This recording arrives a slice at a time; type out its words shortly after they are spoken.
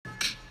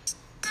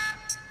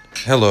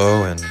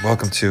Hello and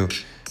welcome to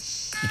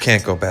You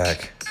Can't Go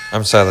Back.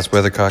 I'm Silas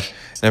Weathercock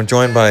and I'm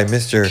joined by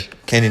Mr.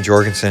 Kenny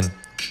Jorgensen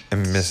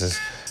and Mrs.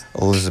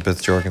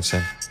 Elizabeth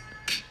Jorgensen.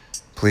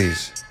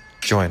 Please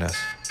join us.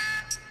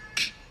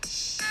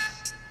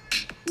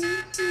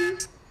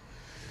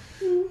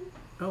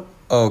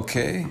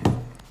 Okay,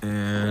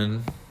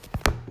 and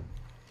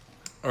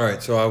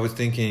alright, so I was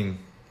thinking,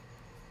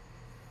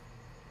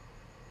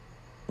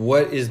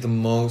 what is the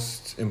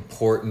most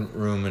important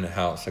room in a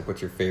house? Like, what's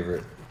your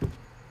favorite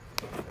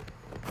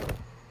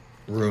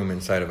room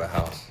inside of a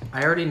house?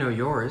 I already know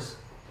yours.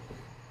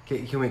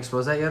 Can we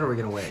expose that yet, or are we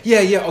gonna wait?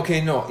 Yeah, okay,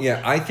 no,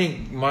 yeah, I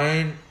think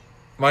mine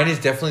is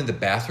definitely the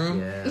bathroom.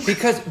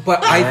 Yes.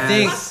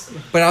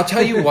 But I'll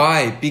tell you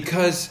why,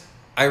 because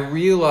I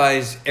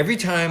realize every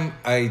time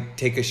I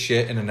take a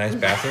shit in a nice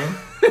bathroom,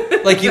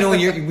 like, when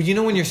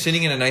you're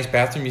sitting in a nice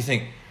bathroom, you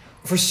think,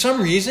 for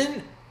some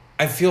reason,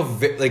 I feel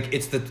like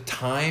it's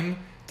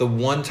the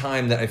one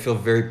time that I feel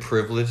very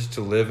privileged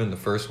to live in the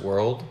first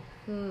world.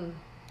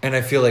 And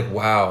I feel like,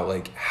 wow,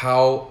 like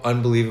how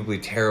unbelievably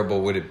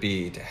terrible would it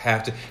be to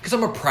have to, because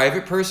I'm a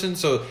private person.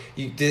 So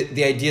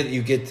the idea that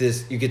you get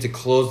to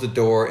close the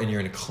door and you're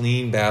in a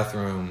clean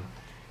bathroom,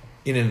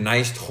 in a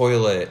nice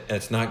toilet, and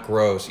it's not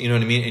gross, you know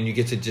what I mean? And you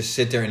get to just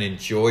sit there and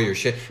enjoy your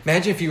shit.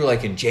 Imagine if you were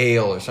like in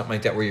jail or something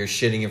like that, where you're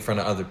shitting in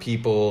front of other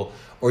people,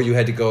 or you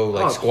had to go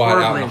like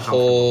squat out in a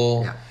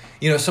hole,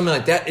 something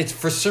like that. It's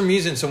for some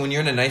reason. So when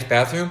you're in a nice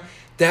bathroom,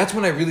 that's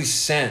when I really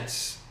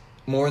sense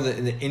more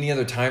than any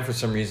other time, for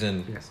some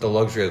reason, the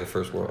luxury of the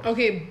first world.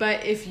 Okay,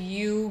 but if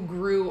you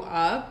grew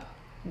up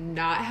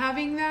not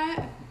having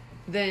that,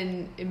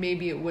 then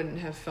maybe it wouldn't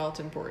have felt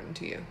important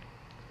to you.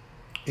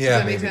 Yeah, does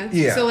that make sense?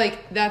 Yeah. So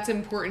like that's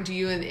important to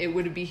you, and it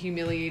would be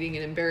humiliating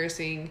and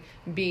embarrassing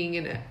being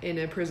in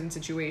a prison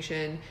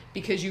situation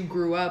because you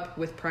grew up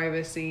with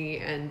privacy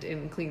and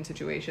in clean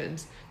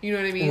situations. You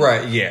know what I mean?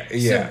 Right. Yeah.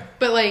 So,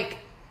 but like,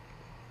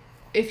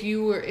 if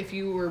you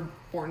were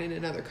born in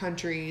another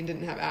country and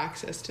didn't have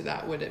access to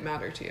that, would it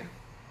matter to you?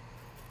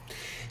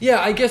 Yeah,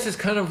 I guess it's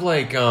kind of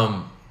like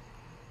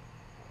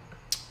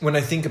when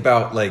I think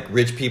about like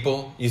rich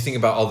people, you think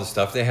about all the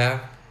stuff they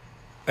have.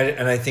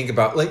 And I think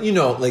about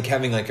like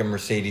having like a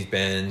Mercedes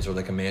Benz or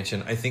like a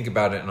mansion. I think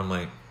about it and I'm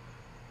like,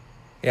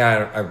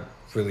 yeah,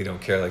 I really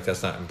don't care. Like,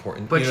 that's not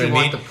important. But you know want what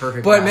I mean? the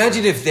perfect. But bathroom.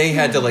 imagine if they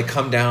had to like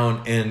come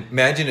down, and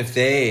imagine if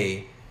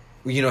they,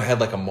 had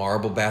like a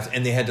marble bath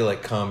and they had to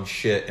like come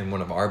shit in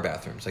one of our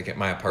bathrooms, like at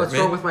my apartment. What's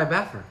wrong with my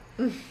bathroom?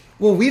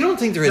 Well, we don't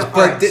think there is, So,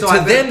 but right, so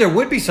to them there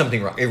would be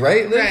something wrong,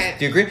 right? Liz? Right.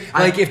 Do you agree?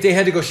 Like if they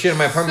had to go shit in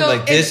my apartment, So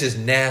like this at- is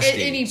nasty.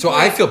 at any So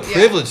point, I feel yeah.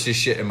 privileged to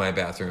shit in my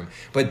bathroom.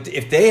 But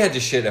if they had to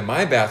shit in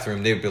my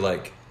bathroom, they'd be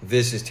like,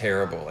 "This is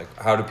terrible. Like,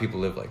 how do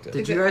people live like this?"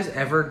 Did you guys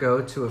ever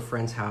go to a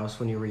friend's house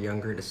when you were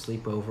younger to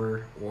sleep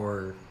over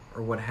or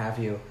what have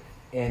you,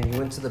 and you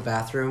went to the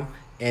bathroom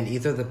and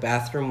either the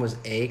bathroom was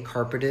A,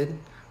 carpeted,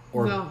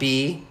 or No.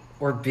 B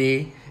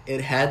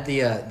it had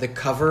the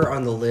cover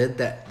on the lid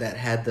that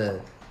had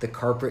the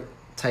carpet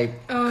type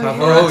cover yeah.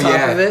 on top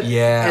Oh, of it,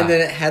 yeah. and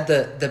then it had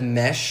the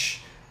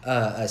mesh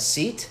a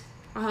seat.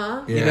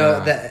 Uh-huh. Yeah. You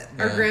know that.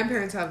 Our Yeah.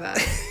 grandparents have that.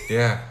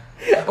 Yeah.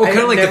 Oh, kind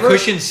of like never- the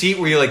cushion seat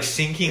where you're like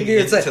sinking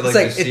It's into like,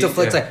 the it seat.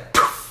 deflates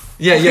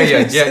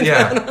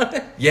yeah.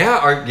 like.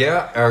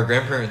 Yeah. Our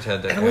grandparents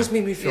had that. It always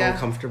made me feel Yeah.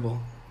 uncomfortable.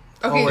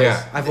 Okay. Always.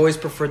 Yeah. I've always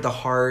preferred the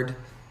hard,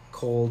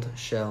 cold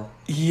shell.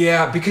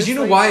 Yeah, because you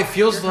know like why? It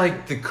feels your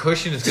like the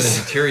cushion is going to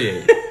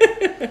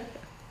deteriorate.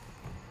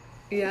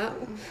 Yeah.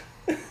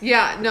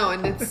 Yeah, no,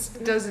 and it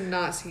does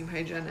not seem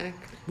hygienic.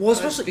 Well, Let's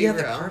especially be the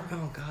real. carpet.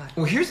 Oh god.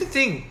 Well, here's the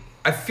thing.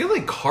 I feel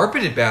like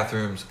carpeted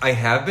bathrooms, I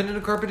have been in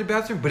a carpeted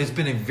bathroom, but it's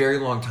been a very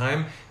long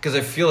time because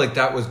I feel like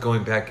that was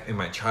going back in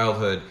my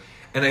childhood.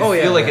 And I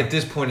feel like at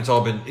this point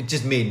it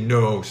just made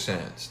no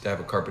sense to have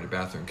a carpeted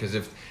bathroom, because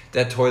if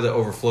that toilet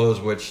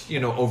overflows, which,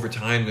 over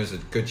time there's a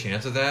good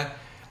chance of that,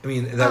 I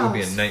mean, that would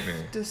be a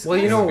nightmare. Well,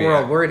 you know what Be we're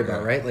all a- worried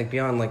about, yeah. right? Like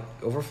beyond like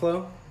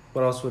overflow.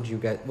 What else would you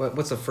get?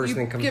 What's the first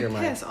thing that comes to get your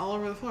mind? piss all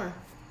over the floor.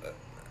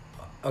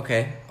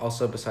 Okay.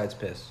 Also, besides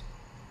piss.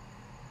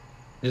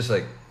 Just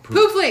like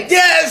Poop flakes.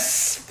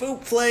 Yes,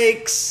 poop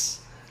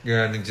flakes.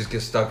 Yeah, and it just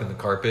gets stuck in the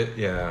carpet.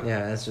 Yeah.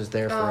 Yeah, it's just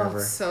there Oh,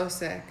 forever. so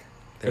sick.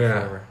 There Yeah.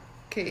 forever.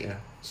 Okay. Yeah.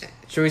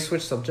 Should we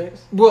switch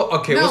subjects? Well,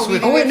 okay, No, let's we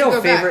switch. do Oh wait, have to no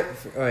go back.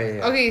 favorite. Oh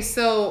yeah. Okay,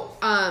 so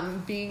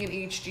being an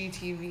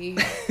HGTV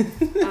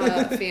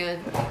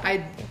fan,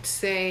 I'd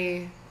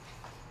say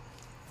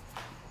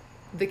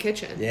the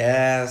kitchen.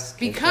 Yes.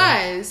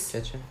 Because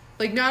kitchen.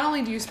 like, not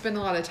only do you spend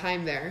a lot of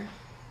time there,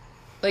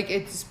 like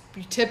it's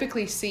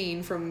typically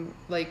seen from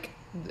like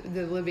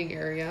the living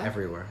area.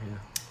 Everywhere.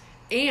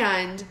 Yeah.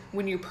 And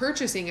when you're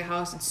purchasing a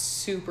house, it's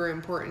super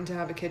important to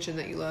have a kitchen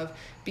that you love,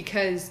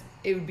 because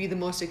it would be the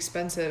most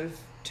expensive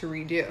to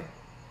redo.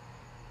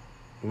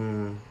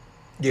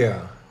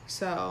 Yeah.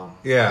 So,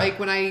 Yeah. like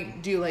when I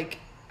do like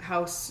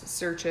house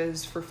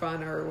searches for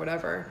fun or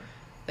whatever,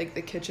 like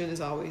the kitchen is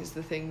always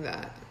the thing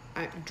that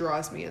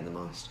draws me in the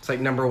most. It's like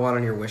number one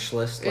on your wish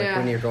list. Like Yeah.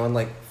 when you're going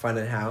like find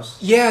a house.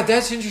 Yeah,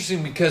 that's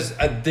interesting because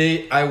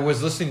I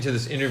was listening to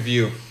this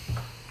interview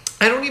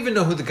I don't even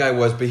know who the guy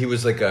was, but he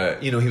was like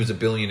he was a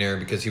billionaire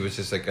because he was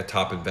just like a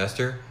top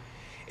investor.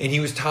 And he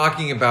was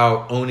talking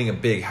about owning a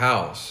big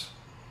house.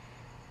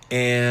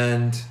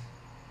 And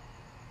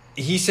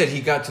he said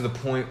he got to the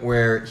point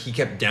where he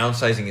kept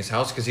downsizing his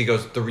house because he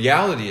goes, the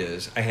reality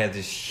is I had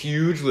this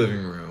huge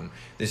living room,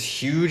 this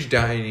huge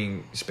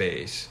dining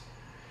space,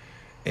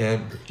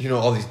 and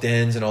all these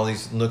dens and all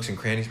these nooks and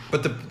crannies.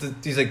 But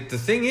he's like, the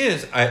thing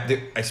is,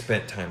 I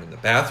spent time in the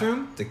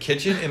bathroom, the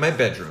kitchen, and my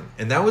bedroom,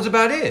 and that was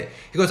about it.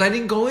 He goes, I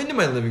didn't go into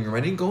my living room, I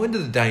didn't go into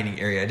the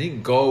dining area, I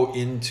didn't go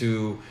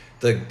into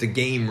the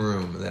game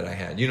room that I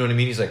had. You know what I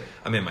mean? He's like,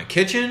 I'm in my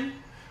kitchen,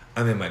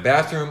 I'm in my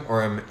bathroom,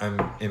 or I'm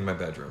in my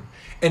bedroom.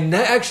 And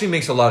that actually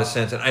makes a lot of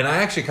sense. And I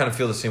actually kind of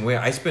feel the same way.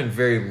 I spend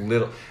very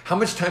little. How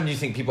much time do you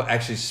think people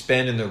actually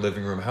spend in their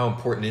living room? How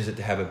important is it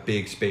to have a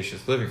big,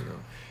 spacious living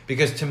room?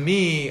 Because to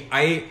me,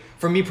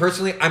 for me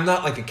personally, I'm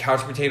not like a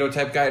couch potato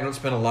type guy. I don't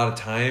spend a lot of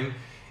time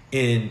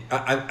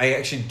I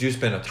actually do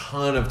spend a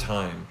ton of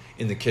time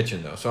in the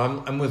kitchen though. So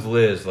I'm with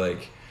Liz,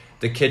 like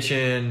the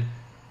kitchen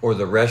or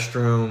the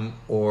restroom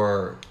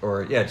or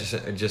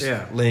just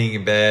laying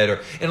in bed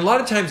and a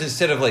lot of times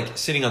instead of like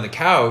sitting on the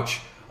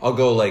couch, I'll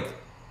go like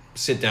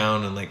sit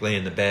down and like lay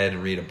in the bed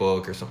and read a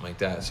book or something like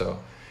that. So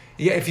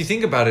yeah, if you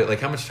think about it,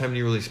 like how much time do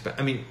you really spend?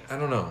 I mean, I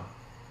don't know.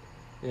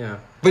 Yeah.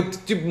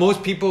 But do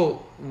most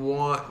people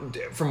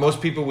for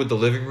most people, would the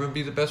living room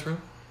be the best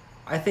room?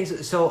 I think so.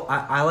 So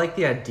I like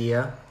the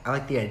idea. I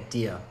like the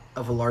idea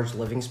of a large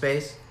living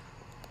space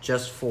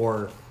just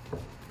for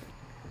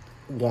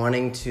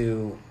wanting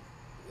to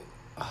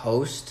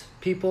host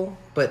people,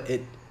 but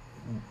it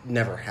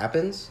never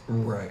happens.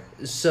 Right.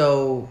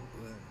 So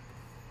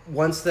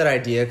once that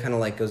idea kind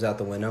of like goes out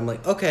the window, I'm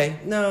like, okay,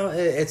 no,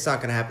 it's not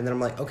going to happen. Then I'm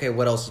like, okay,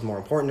 what else is more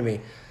important to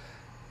me?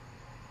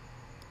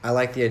 I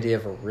like the idea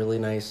of a really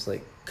nice,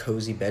 like,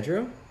 cozy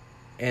bedroom.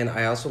 And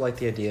I also like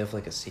the idea of,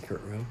 like, a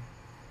secret room.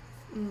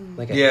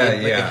 Like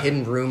a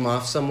hidden room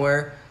off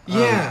somewhere.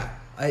 Yeah.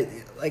 I've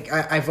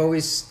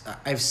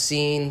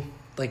seen,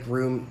 like,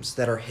 rooms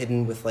that are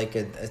hidden with, like,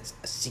 a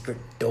secret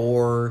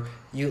door.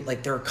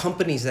 There are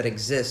companies that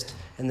exist,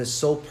 and the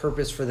sole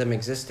purpose for them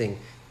existing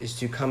is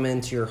to come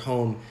into your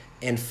home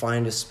and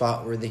find a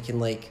spot where they can,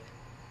 like,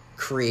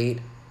 create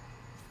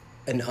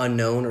an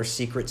unknown or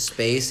secret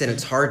space, and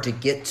it's hard to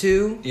get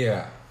to.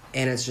 Yeah.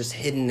 And it's just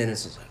hidden, and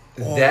it's just like...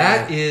 Oh,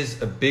 that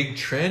is a big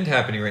trend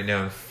happening right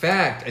now. In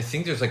fact, I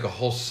think there's, like, a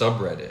whole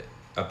subreddit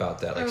about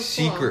that. Like,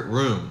 secret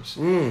rooms.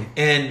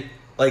 And,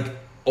 like,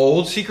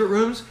 old secret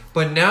rooms.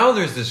 But now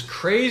there's this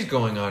craze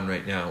going on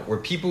right now where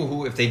people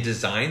who, if they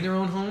design their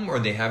own home or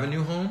they have a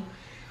new home,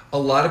 a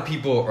lot of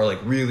people are like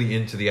really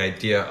into the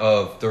idea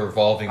of the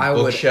revolving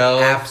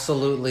bookshelf. I would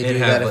absolutely do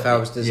that if I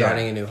was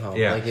designing a new home.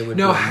 Yeah. Like it would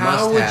no, be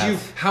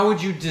how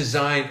would you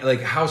design,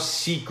 like how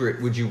secret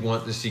would you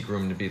want the secret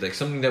room to be? Like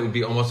something that would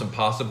be almost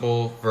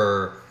impossible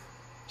for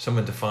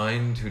someone to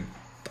find who...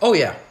 Oh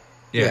yeah.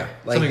 Yeah.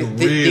 Like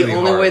the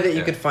only way that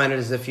you could find it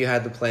is if you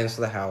had the plans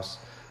for the house.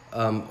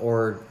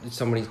 Or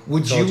somebody...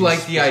 Would you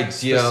like the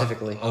idea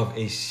of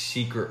a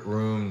secret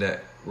room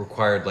that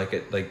required like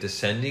a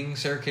descending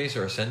staircase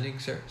or ascending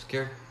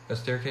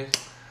staircase?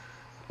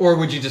 Or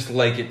would you just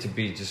like it to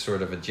be just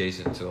sort of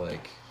adjacent to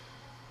like...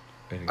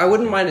 I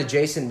wouldn't mind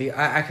adjacent.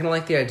 I kind of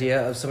like the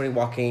idea of somebody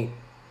walking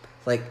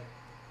like,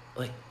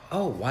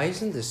 oh, why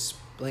isn't this...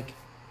 Like,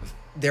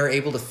 they're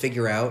able to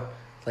figure out,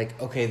 like,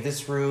 okay,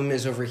 this room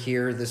is over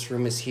here, this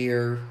room is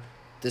here,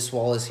 this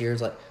wall is here.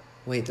 It's like,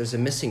 wait, there's a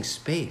missing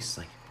space.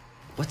 Like,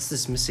 what's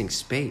this missing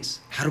space?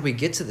 How do we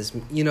get to this?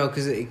 You know,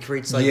 because it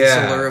creates like this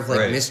allure of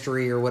like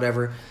mystery or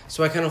whatever.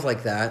 So I kind of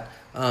like that.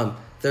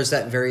 There's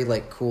that very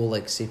like cool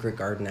like secret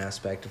garden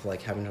aspect of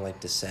like having to like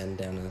descend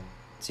down a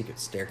secret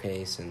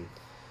staircase and,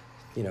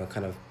 you know,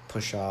 kind of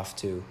push off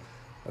to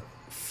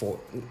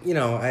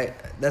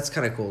that's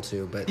kind of cool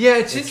too. But yeah,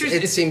 it's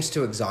interesting. It seems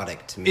too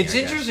exotic to me. It's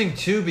interesting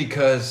too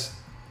because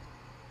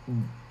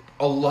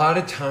a lot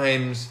of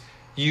times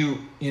you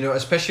know,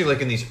 especially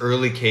like in these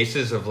early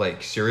cases of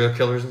like serial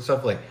killers and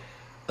stuff, like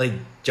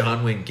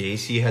John Wayne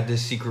Gacy had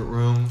this secret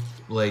room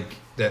like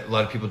that a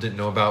lot of people didn't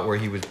know about where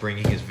he was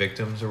bringing his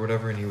victims or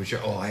whatever, and he was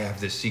just, I have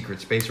this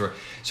secret space.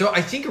 So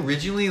I think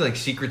originally like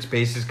secret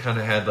spaces kind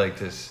of had like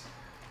this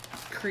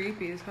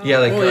creepy as hell. Yeah,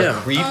 like a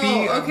creepy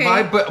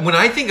vibe. But when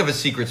I think of a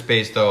secret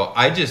space, though,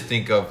 I just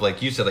think of,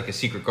 like you said, like a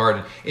secret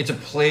garden. It's a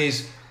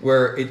place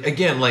where,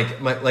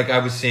 like I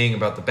was saying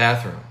about the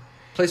bathroom.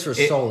 Place for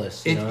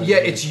solace.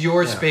 It's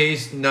your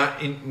space. Not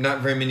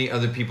very many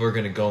other people are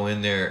going to go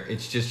in there.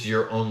 It's just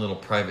your own little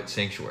private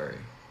sanctuary.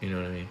 You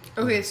know what I mean?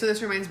 Okay, so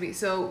this reminds me.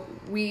 So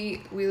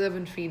we live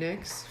in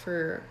Phoenix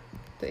for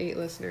the 8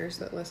 listeners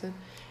that listen.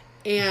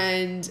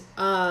 And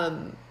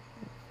when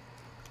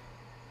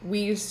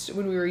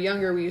we were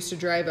younger, we used to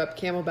drive up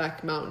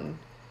Camelback Mountain,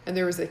 and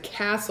there was a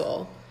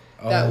castle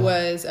that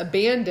was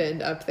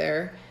abandoned up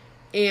there,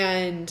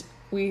 and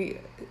we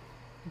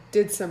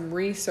did some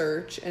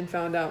research and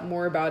found out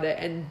more about it.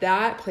 And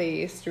that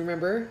place, do you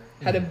remember,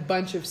 had a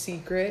bunch of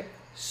secret.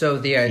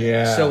 So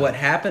so what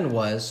happened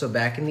was,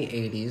 back in the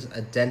 80s,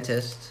 a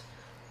dentist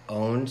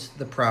owned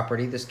the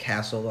property, this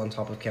castle on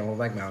top of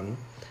Camelback Mountain,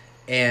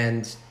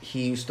 and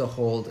he used to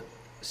hold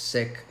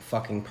sick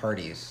fucking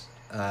parties.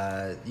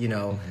 And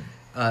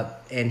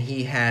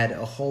he had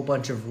a whole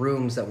bunch of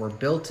rooms that were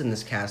built in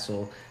this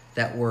castle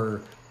that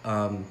were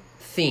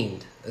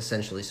themed,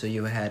 essentially. So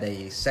you had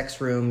a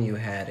sex room, you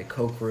had a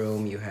coke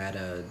room, you had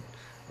a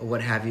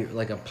what have you,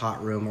 like a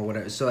pot room or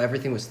whatever. So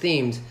everything was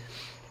themed,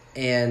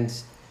 and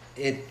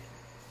it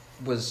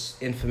was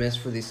infamous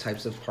for these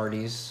types of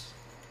parties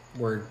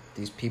where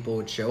these people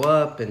would show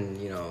up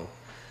and, you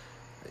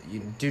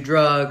do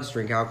drugs,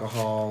 drink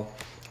alcohol,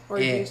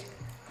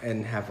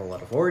 and have a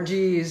lot of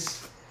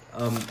orgies.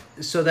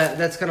 So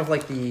that's kind of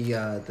like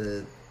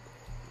the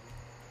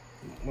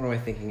what am I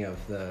thinking of?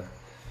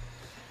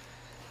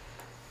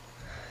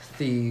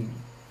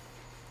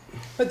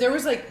 But there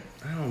was like,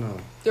 I don't know.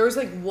 There was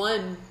like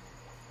one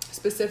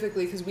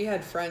specifically because we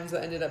had friends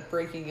that ended up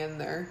breaking in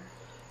there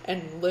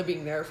and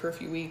living there for a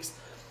few weeks.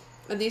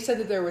 And they said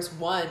that there was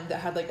one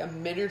that had like a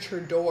miniature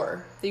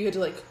door that you had to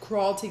like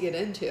crawl to get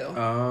into.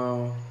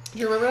 Oh. Do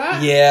you remember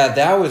that? Yeah,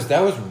 that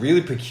was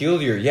really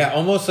peculiar. Yeah,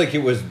 almost like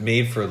it was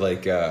made for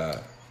like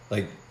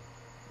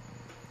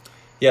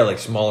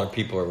smaller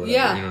people or whatever.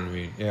 Yeah. You know what I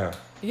mean? Yeah.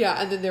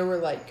 Yeah, and then there were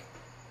like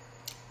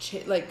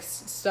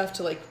stuff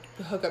to like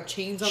hook up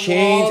chains on walls.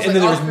 And like,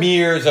 then there was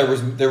mirrors.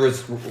 There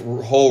was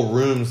whole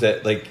rooms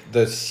that like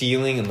the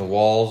ceiling and the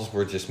walls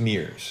were just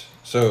mirrors.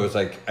 So it was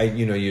like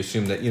you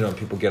assume that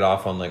people get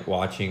off on like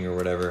watching or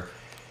whatever.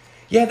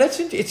 Yeah,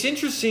 it's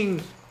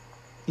interesting.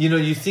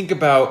 You think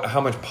about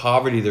how much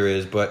poverty there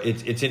is, but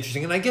it's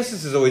interesting, and I guess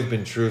this has always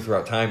been true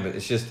throughout time. But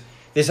it's just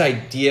this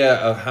idea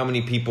of how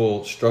many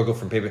people struggle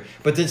from paper.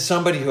 But then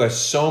somebody who has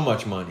so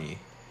much money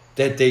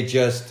that they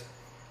just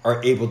are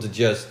able to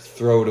just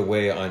throw it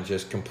away on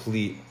just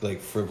complete like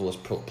frivolous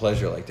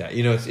pleasure like that.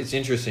 It's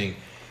interesting.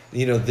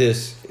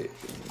 This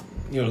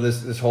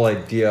whole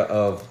idea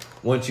of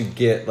once you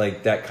get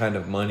like that kind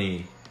of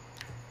money.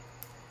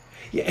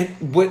 Yeah,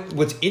 and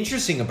what's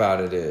interesting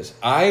about it is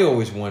I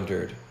always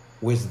wondered,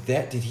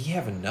 did he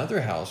have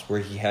another house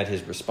where he had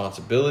his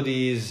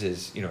responsibilities,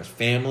 his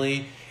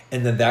family,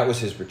 and then that was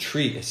his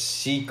retreat, a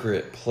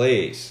secret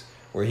place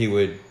where he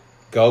would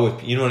go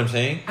with, you know what I'm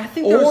saying? I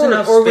think there was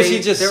enough space. Or was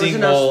he just there was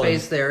single? Enough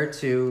space there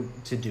to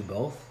do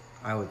both,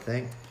 I would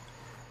think.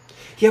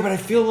 Yeah, but I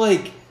feel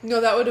like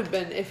no, that would have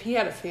been if he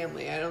had a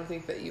family. I don't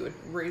think that you would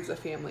raise a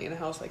family in a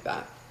house like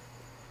that.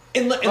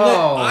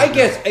 I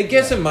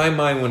guess in my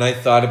mind when I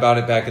thought about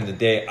it back in the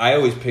day, I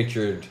always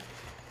pictured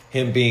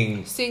him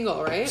being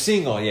single, right?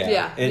 Single, yeah.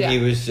 Yeah, and yeah. he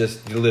was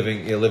just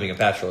living a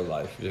bachelor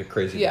life, a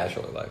crazy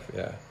bachelor life,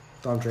 yeah.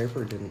 Don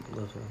Draper didn't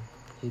live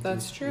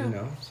That's true.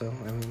 So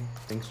I mean,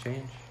 things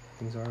change.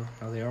 Things are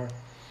how they are.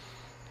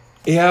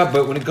 Yeah,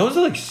 but when it comes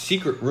to like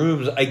secret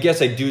rooms, I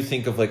guess I do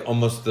think of like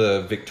almost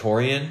the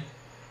Victorian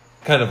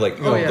kind of like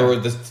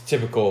the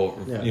typical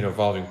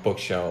involving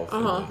bookshelf.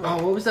 Uh-huh.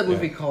 What was that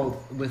movie called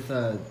with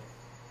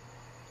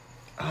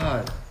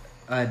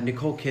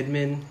Nicole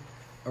Kidman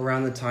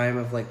around the time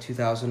of like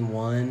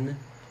 2001?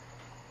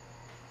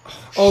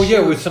 Oh yeah,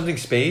 with something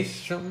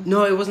space or something?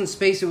 No, it wasn't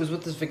space. It was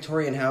with this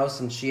Victorian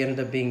house, and she ended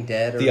up being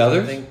dead. Or The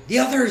Others? something. The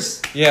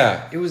Others.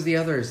 Yeah, it was The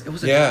Others. It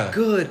was a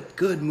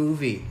good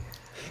movie.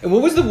 And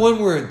what was the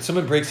one where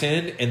someone breaks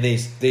in and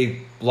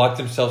they lock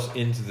themselves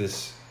into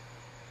this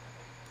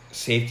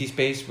safety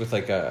space with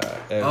like Panic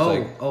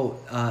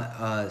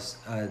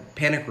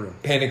Room.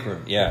 Panic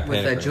Room, yeah,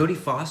 with Panic Room. Jodie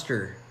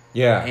Foster.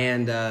 Yeah,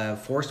 and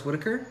Forrest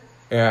Whitaker.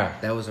 Yeah,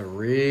 that was a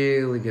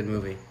really good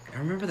movie. I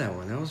remember that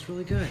one. That was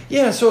really good.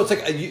 Yeah, so it's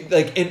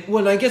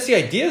and I guess the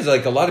idea is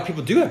like a lot of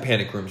people do have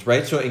panic rooms,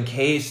 right? So in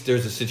case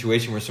there's a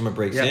situation where someone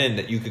breaks in,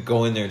 that you could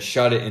go in there and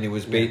shut it, and it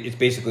was it's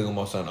basically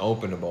almost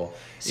unopenable.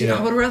 See,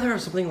 I would rather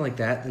have something like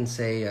that than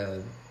say,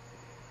 I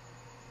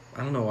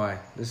don't know why.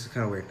 This is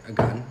kind of weird. A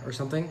gun or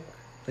something.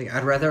 Like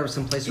I'd rather have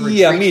some place to retreat.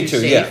 Yeah, me too.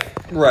 Safe, yeah,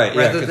 right.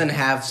 Rather than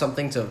have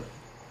something to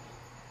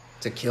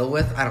kill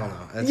with. I don't know.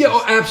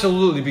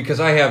 Absolutely. Because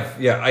I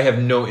have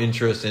no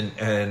interest in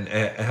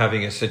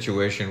having a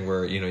situation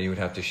where you would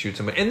have to shoot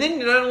someone. And then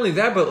not only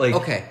that, but like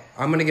okay,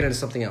 I'm gonna get into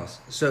something else.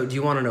 So do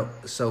you want to know?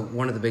 So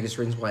one of the biggest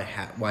reasons why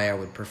I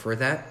would prefer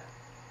that.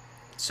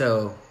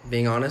 So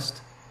being honest,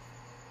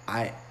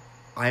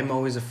 I'm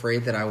always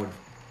afraid that I would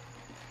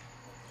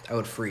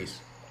freeze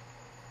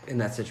in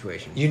that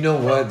situation. You know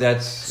what?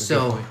 That's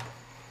so.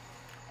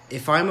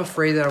 If I'm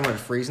afraid that I'm going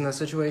to freeze in that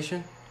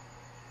situation,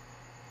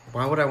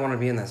 why would I want to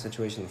be in that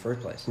situation in the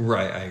first place?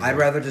 Right. I'd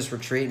rather just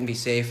retreat and be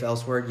safe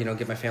elsewhere.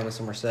 Get my family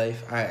somewhere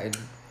safe.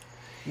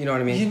 You know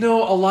what I mean?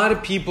 A lot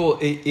of people.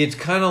 It's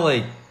kind of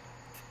like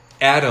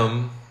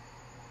Adam,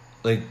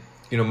 like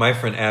my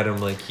friend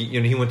Adam. Like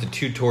he went to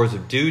 2 tours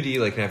of duty,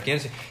 like in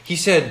Afghanistan. He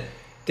said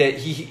that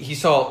he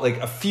saw like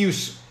a few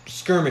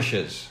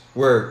skirmishes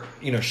where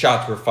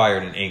shots were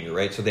fired in anger,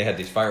 right? So they had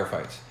these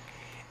firefights.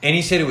 And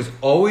he said it was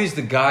always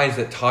the guys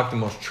that talked the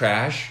most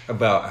trash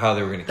about how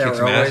they were going to kick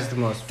some ass.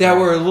 That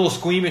were a little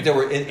squeamish.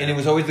 And it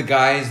was always the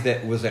guys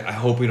that was like, I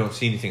hope we don't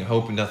see anything. I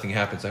hope nothing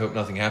happens. I hope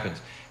nothing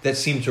happens. that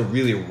seem to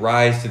really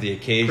rise to the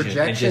occasion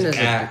and just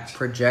act.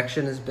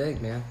 Projection is big,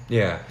 man.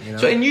 Yeah. You know?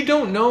 So, and you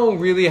don't know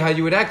really how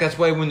you would act. That's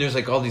why when there's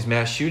like all these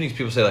mass shootings,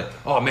 people say like,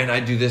 "Oh man, I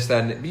do this,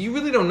 that," and you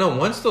really don't know.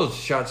 Once those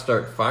shots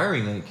start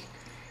firing, like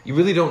you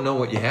really don't know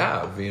what you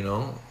have. You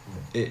know,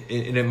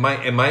 it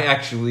might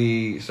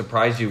actually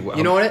surprise you.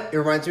 You know what it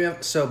reminds me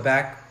of? So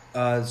back,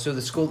 so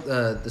the school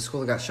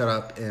that got shut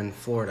up in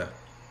Florida.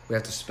 We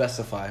have to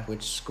specify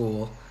which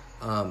school.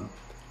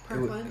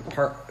 Parkland?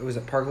 It was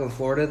at Parkland,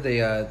 Florida.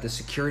 The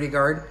security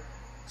guard,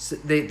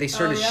 they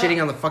started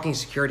shitting on the fucking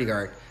security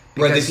guard.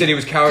 Right, they said he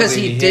was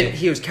cowardly. Because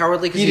he was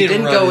cowardly because he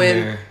didn't go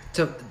in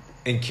to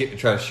and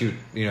try to shoot,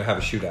 have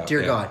a shootout.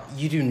 Dear God,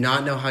 you do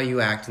not know how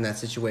you act in that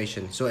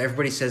situation. So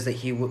everybody says that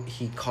he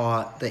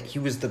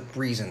was the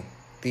reason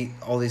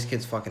all these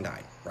kids fucking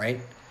died, right?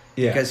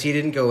 Yeah. Because he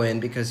didn't go in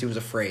because he was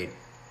afraid.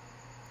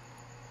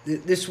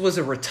 This was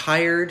a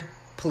retired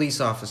police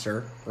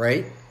officer,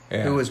 right?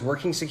 Yeah. Who was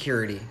working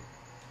security.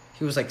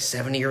 He was like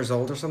 70 years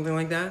old or something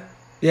like that.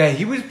 Yeah,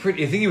 he was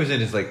pretty. I think he was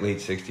in his like late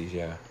 60s.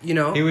 Yeah,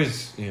 he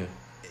was. Yeah,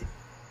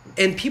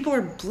 and people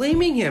are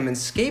blaming him and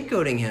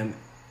scapegoating him.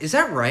 Is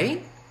that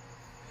right?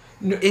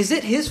 No. Is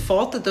it his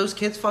fault that those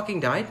kids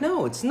fucking died?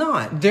 No, it's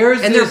not. They're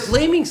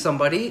blaming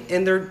somebody,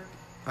 and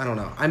I don't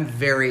know.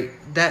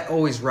 That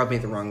always rubbed me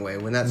the wrong way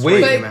when that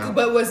story came out.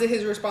 But was it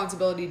his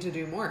responsibility to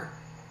do more?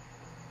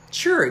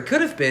 Sure, it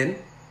could have been,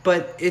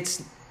 but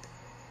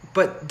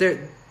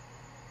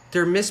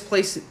they're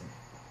misplaced.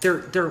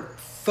 They're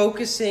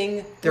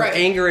focusing their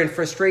anger and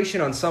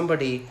frustration on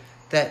somebody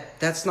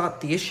that's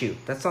not the issue.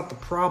 That's not the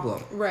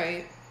problem.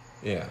 Right.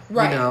 Yeah.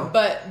 Right.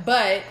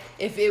 But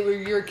if it were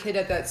your kid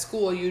at that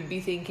school, you'd be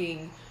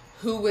thinking,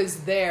 who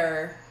was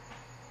there?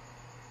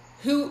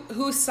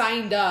 Who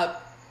signed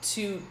up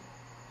to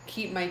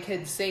keep my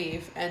kid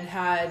safe and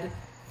had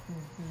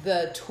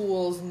the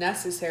tools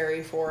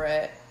necessary for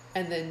it,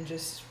 and then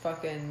just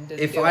fucking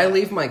didn't If I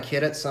leave my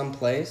kid at some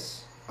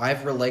place,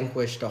 I've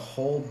relinquished a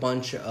whole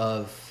bunch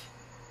of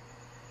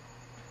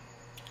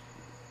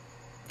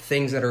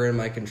things that are in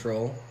my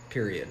control,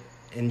 period.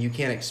 And you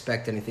can't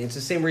expect anything. It's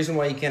the same reason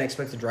why you can't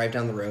expect to drive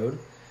down the road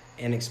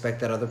and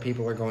expect that other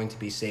people are going to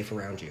be safe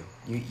around you.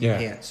 You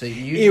can't. So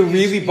you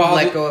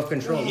let go of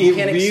control. You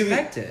can't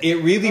expect it.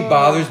 It really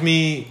bothers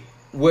me.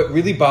 What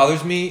really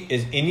bothers me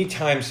is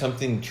anytime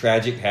something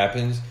tragic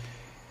happens,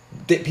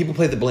 people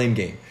play the blame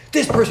game.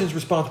 This person's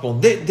responsible.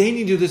 They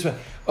need to do this.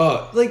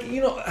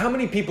 How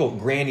many people?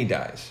 Granny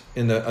dies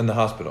in the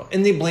hospital,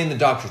 and they blame the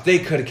doctors. They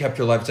could have kept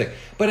her life. It's like,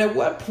 but at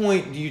what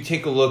point do you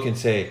take a look and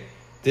say,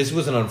 this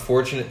was an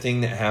unfortunate thing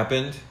that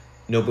happened.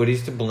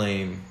 Nobody's to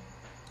blame.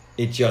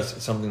 It's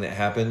just something that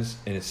happens,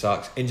 and it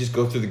sucks. And just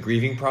go through the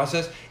grieving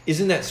process.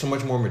 Isn't that so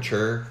much more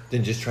mature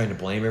than just trying to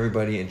blame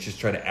everybody and just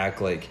try to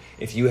act like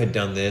if you had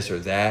done this or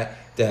that.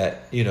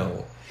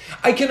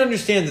 I can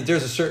understand that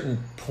there's a certain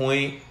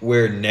point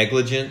where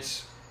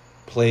negligence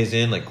plays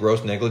in, like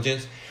gross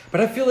negligence. But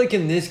I feel like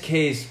in this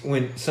case,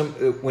 when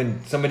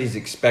somebody's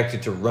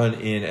expected to run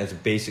in as a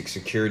basic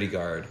security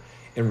guard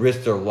and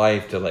risk their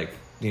life to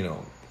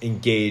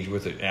engage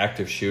with an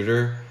active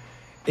shooter,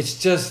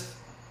 it's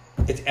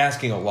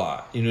asking a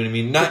lot. You know what I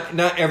mean?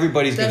 Not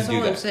everybody's going to do that.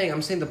 That's all I'm saying.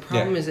 I'm saying the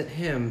problem isn't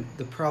him.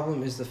 The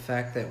problem is the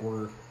fact that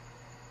we're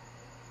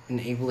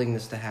enabling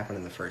this to happen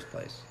in the first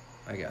place,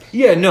 I guess.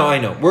 Yeah, no, I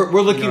know.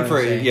 We're looking for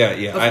it. Yeah.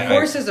 Of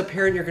course, as a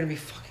parent, you're going to be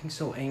fucking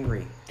so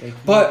angry.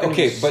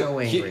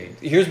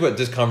 Here's what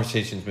this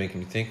conversation is making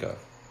me think of.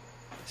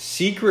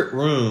 Secret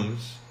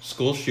rooms,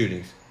 school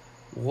shootings.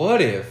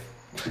 What if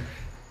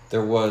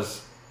there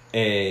was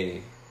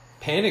a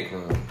panic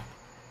room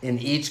in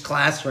each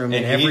classroom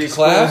in every each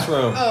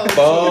classroom?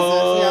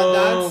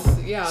 Oh,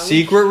 Jesus. Yeah,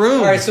 secret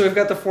room. All right, so we've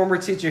got the former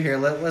teacher here.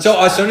 So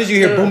as soon as you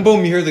hear boom,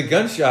 boom, you hear the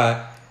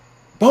gunshot.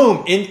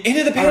 Boom!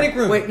 Into the panic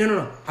room. Wait,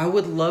 no. I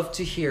would love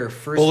to hear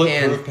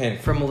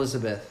firsthand from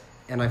Elizabeth,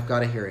 and I've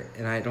got to hear it.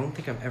 And I don't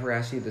think I've ever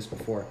asked you this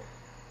before.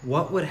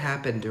 What would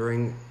happen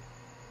during...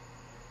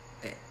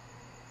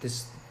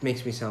 This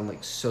makes me sound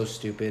like so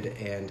stupid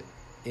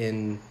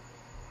and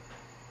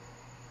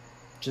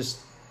just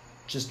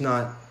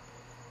not...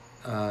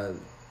 God,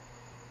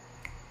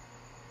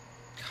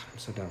 I'm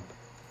so dumb.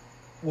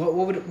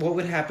 What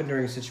would happen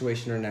during a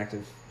situation or an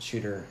active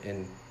shooter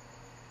in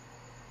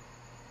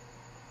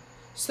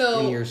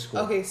your school?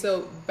 Okay,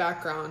 so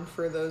background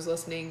for those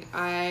listening.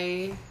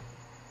 I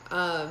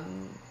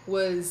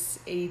was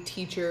a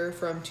teacher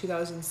from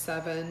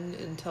 2007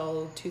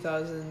 until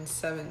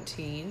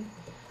 2017.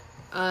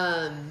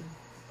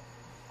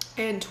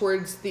 And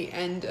towards the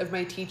end of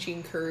my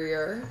teaching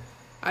career,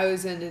 I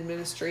was in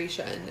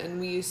administration, and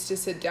we used to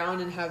sit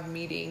down and have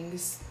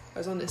meetings. I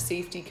was on the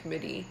safety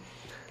committee,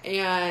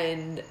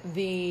 and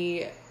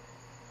the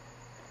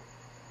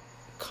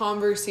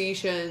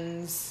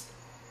conversations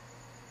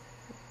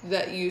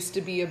that used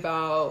to be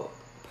about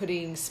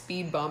putting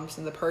speed bumps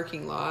in the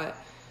parking lot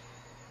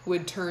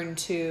would turn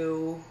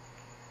to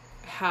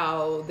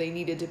how they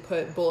needed to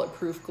put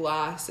bulletproof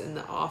glass in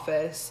the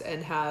office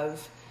and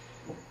have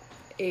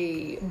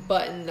a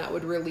button that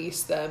would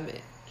release them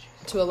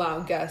to allow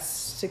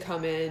guests to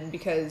come in,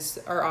 because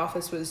our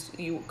office was,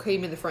 you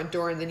came in the front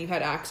door and then you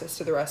had access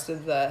to the rest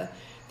of the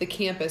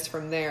campus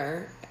from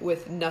there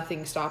with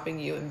nothing stopping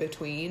you in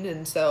between.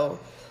 And so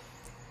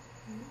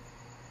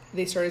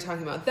they started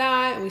talking about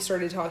that, and we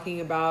started talking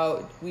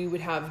about, we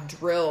would have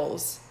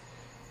drills.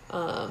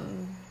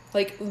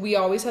 Like, we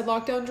always had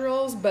lockdown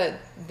drills, but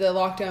the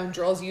lockdown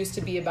drills used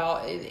to be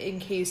about in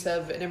case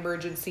of an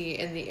emergency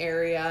in the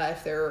area,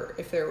 if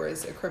there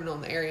was a criminal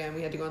in the area and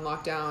we had to go on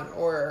lockdown,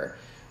 or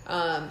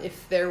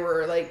if there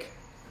were like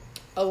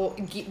a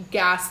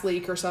gas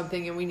leak or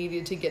something and we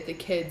needed to get the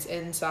kids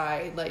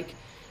inside, like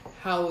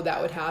how that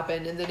would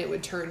happen. And then it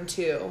would turn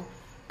to,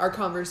 our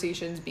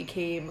conversations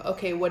became,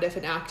 okay, what if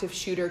an active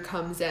shooter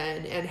comes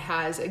in and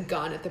has a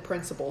gun at the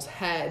principal's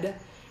head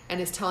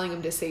and is telling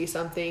him to say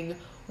something?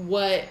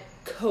 What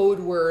code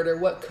word, or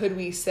what could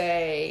we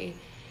say?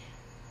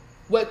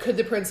 What could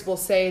the principal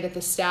say that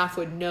the staff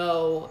would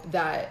know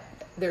that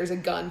there's a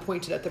gun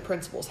pointed at the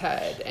principal's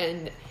head?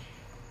 And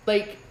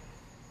like,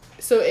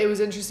 so it was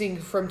interesting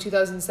from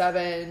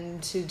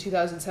 2007 to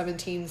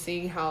 2017,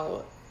 seeing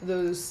how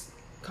those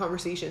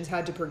conversations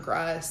had to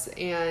progress,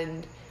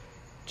 and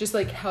just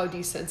like how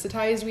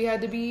desensitized we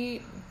had to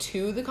be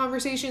to the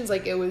conversations.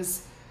 Like it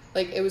was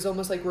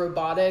almost like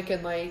robotic,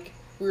 and like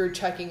we were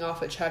checking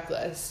off a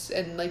checklist,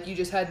 and like you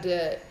just had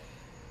to,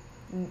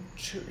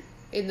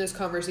 in those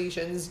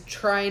conversations,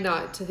 try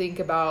not to think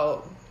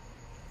about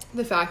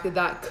the fact that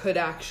that could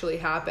actually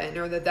happen,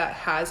 or that that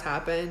has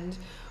happened,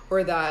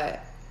 or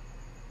that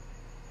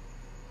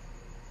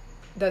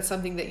that's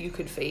something that you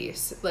could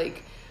face.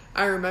 Like,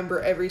 I remember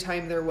every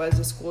time there was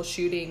a school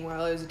shooting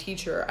while I was a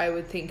teacher, I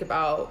would think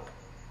about,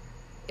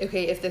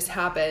 okay, if this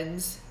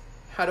happens,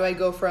 how do I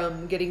go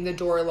from getting the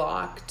door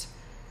locked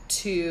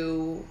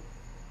to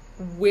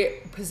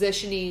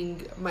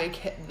positioning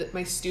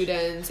my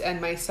students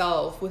and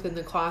myself within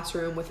the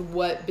classroom, with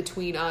what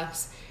between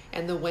us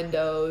and the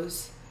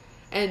windows,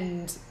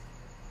 and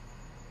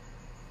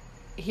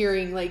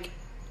hearing like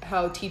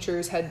how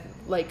teachers had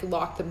like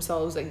locked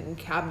themselves in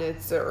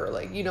cabinets, or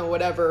like, you know,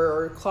 whatever,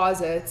 or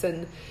closets,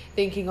 and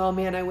thinking, oh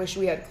man, I wish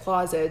we had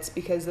closets,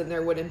 because then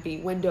there wouldn't be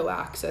window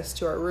access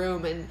to our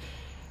room. And,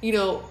 you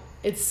know,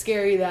 it's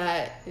scary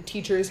that the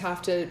teachers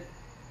have to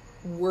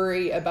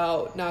worry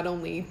about not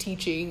only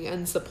teaching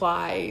and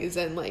supplies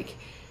and like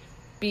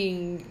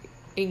being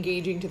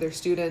engaging to their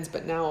students,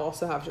 but now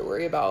also have to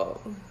worry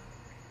about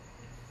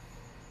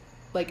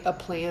like a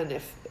plan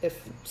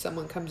if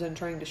someone comes in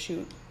trying to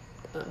shoot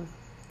them.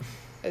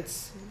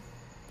 It's,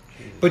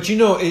 but you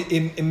know,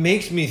 it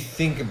makes me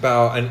think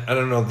about, and I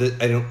don't know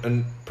that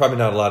and probably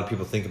not a lot of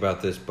people think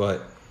about this,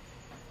 but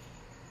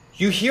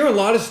you hear a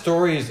lot of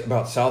stories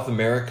about South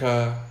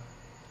America,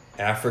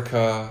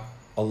 Africa,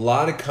 a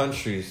lot of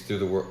countries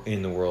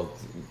in the world,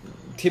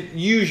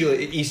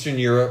 usually Eastern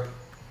Europe,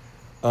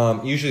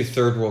 usually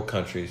third world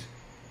countries,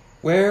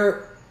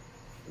 where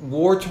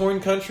war-torn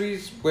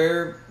countries,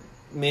 where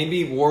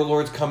maybe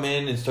warlords come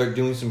in and start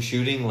doing some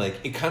shooting. Like,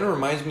 it kind of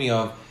reminds me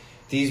of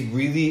these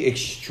really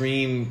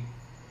extreme,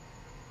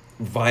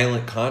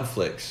 violent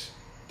conflicts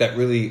that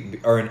really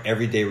are an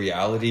everyday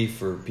reality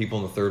for people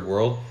in the third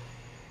world.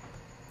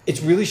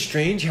 It's really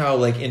strange how,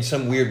 like, in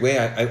some weird way,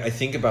 I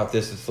think about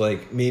this. It's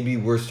like maybe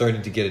we're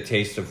starting to get a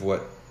taste of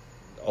what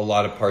a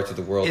lot of parts of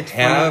the world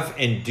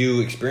and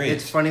do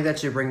experience. It's funny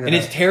that you bring that up. And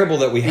it's terrible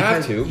that we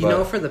have to. You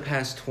know, for the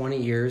past 20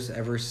 years,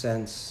 ever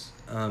since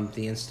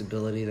the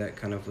instability that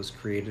kind of was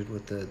created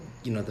with the,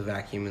 you know, the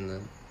vacuum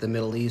in the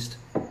Middle East,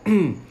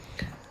 you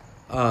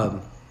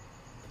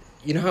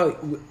know how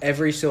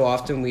every so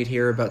often we'd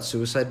hear about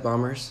suicide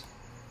bombers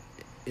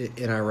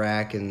in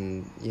Iraq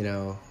and, you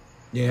know,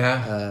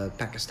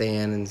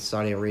 Pakistan and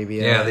Saudi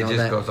Arabia. Yeah, they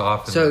just goes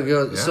off. So it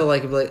goes. Yeah. So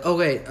like,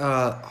 okay,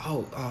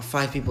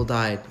 5 people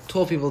died,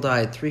 12 people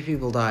died, 3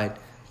 people died.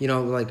 You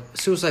know, like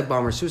suicide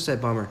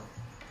bomber.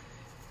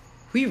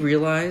 We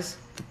realize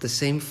that the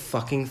same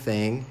fucking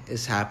thing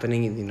is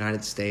happening in the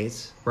United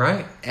States,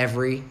 right?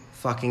 Every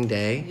fucking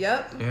day.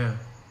 Yep. Yeah.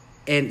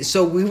 And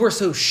so we were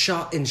so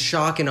shock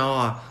and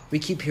awe. We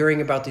keep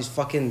hearing about these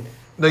fucking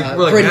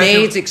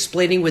grenades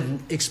exploding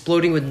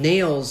with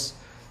nails.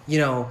 You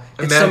know,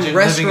 imagine at some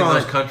restaurant, living in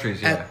those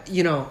countries,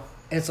 you know,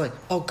 and it's like,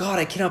 oh God,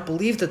 I cannot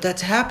believe that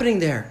that's happening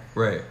there.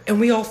 Right.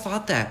 And we all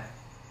thought that.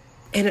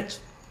 And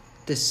it's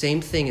the same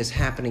thing is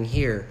happening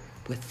here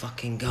with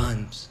fucking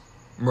guns.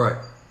 Right.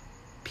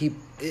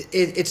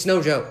 It's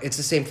no joke. It's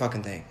the same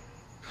fucking thing.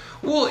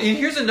 Well, and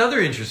here's another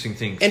interesting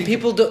thing. And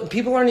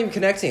people aren't even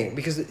connecting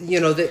because,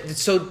 you know,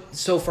 it's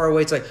so far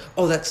away. It's like,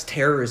 oh, that's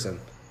terrorism.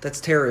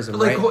 That's terrorism,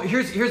 like, right? Well,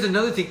 here's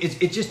another thing.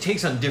 It just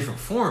takes on different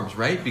forms,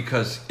 right?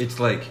 Because it's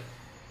like,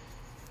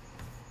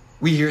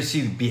 we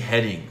see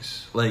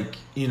beheadings, like,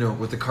 you know,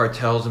 with the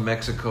cartels in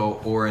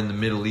Mexico or in the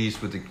Middle East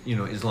with the, you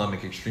know,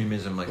 Islamic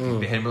extremism, like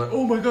beheading. We're like,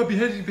 oh my God,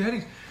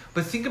 beheadings.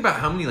 But think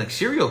about how many like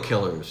serial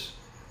killers.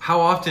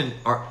 How often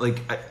are like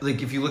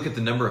if you look at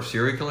the number of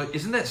serial killers,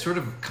 isn't that sort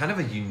of kind of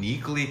a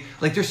uniquely,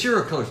 like, there's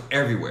serial killers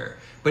everywhere,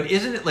 But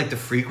isn't it like the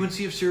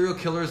frequency of serial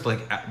killers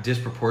like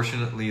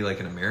disproportionately like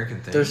an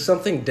American thing? There's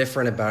something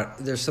different about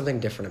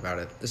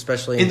it,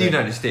 especially in the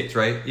United States,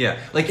 right? Yeah,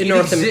 like it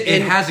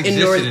has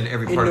existed in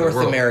every part of the world. In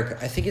North America,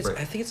 I think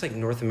it's like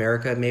North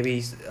America,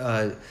 maybe,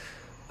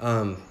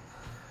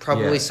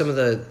 probably some of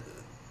the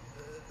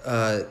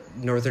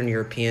Northern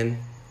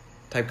European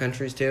type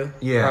countries too.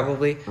 Yeah,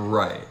 probably.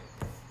 Right.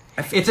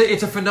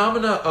 It's a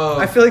phenomena of.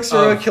 I feel like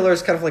serial killer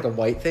is kind of like a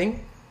white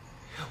thing.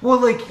 Well,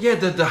 like,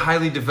 the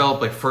highly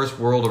developed, like, first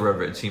world or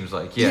whatever it seems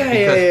like. Yeah.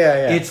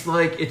 It's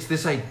like, it's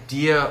this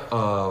idea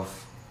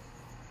of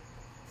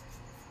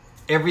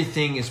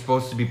everything is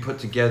supposed to be put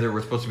together.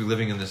 We're supposed to be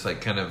living in this, like,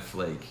 kind of,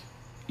 like,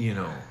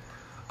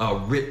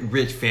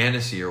 rich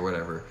fantasy or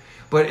whatever.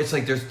 But it's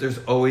like there's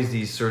always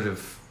these sort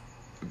of,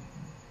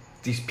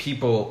 these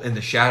people in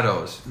the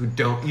shadows who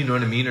don't, you know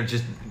what I mean, are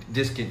just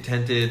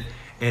discontented.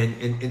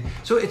 And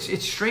so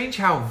it's strange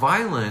how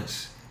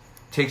violence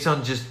takes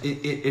on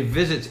it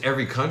visits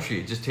every country.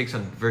 It just takes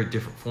on very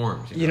different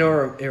forms. You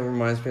know, it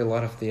reminds me a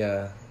lot of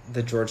the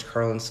George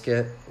Carlin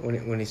skit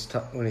when he's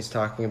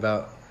talking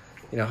about,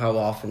 how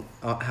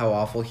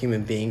awful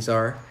human beings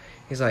are.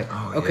 He's like,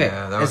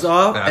 as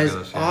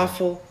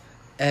awful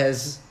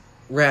as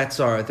rats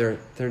are,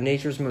 they're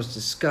nature's most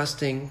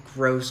disgusting,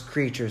 gross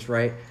creatures,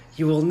 right?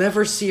 You will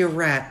never see a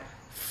rat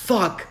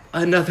fuck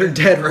another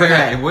dead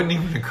rat. It wouldn't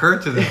even occur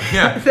to them.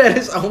 Yeah. That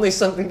is only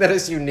something that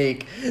is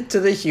unique to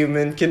the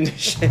human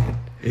condition.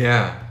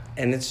 Yeah.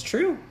 And it's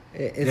true.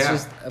 It's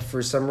just,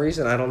 for some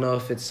reason, I don't know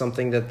if it's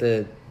something that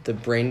the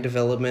brain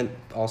development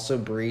also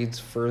breeds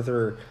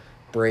further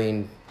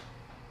brain,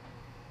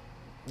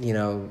 I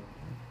don't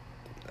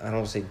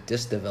want to say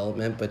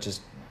disdevelopment, but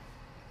just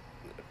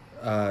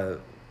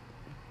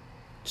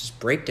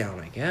breakdown,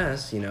 I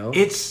guess,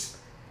 It's,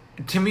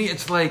 to me,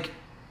 it's like,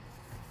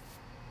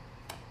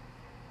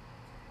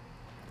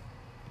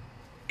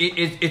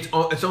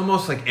 It's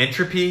almost like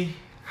entropy.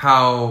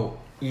 How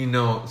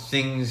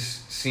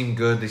things seem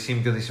good, they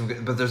seem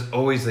good, but there's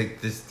always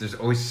like this. There's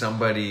always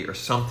somebody or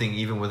something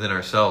even within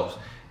ourselves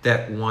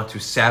that want to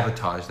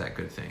sabotage that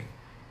good thing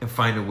and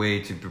find a way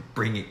to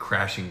bring it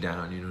crashing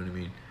down. You know what I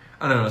mean?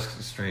 I don't know.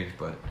 It's strange,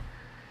 but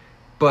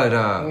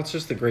it's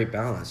just the great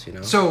balance,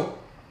 So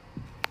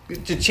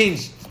to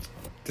change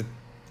the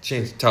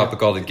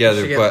topic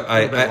altogether, but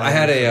I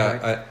had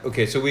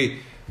okay.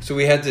 So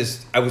we had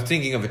this. I was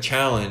thinking of a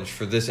challenge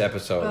for this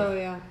episode. Oh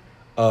yeah.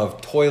 Of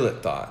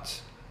toilet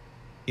thoughts,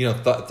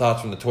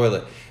 thoughts from the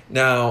toilet.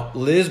 Now,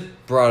 Liz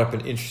brought up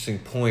an interesting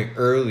point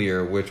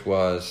earlier, which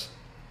was,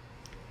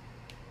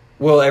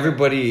 well,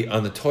 everybody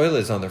on the toilet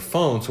is on their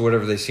phone, so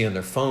whatever they see on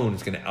their phone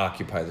is going to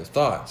occupy their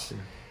thoughts.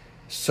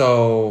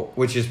 So,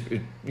 which is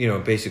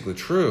basically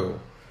true.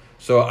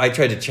 So I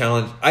tried to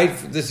challenge.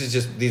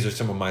 These are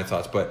some of my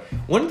thoughts, but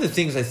one of the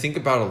things I think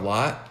about a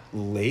lot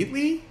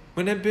lately,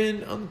 when I've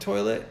been on the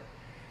toilet,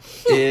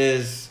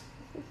 is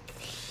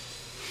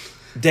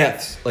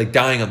deaths, like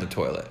dying on the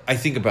toilet. I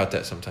think about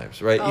that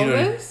sometimes, right?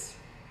 Elvis?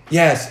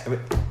 Yes.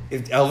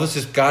 Elvis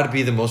has got to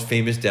be the most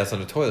famous death on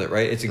the toilet,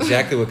 right? It's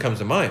exactly what comes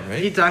to mind, right?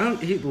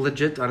 He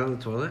legit died on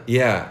the toilet?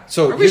 Yeah.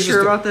 So are we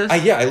sure about this?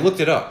 I looked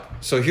it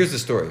up. So here's the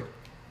story.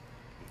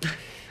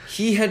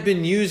 He had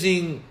been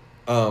using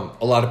a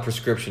lot of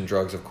prescription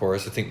drugs, of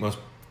course. I think most...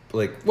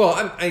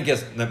 I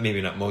guess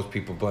maybe not most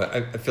people, but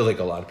I feel like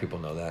a lot of people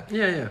know that.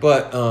 Yeah.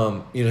 But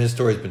his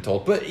story's been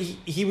told. But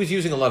he was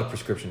using a lot of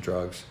prescription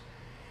drugs,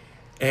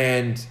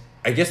 and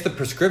I guess the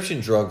prescription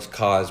drugs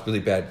cause really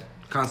bad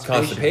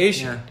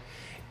constipation. Yeah.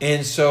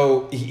 And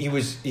so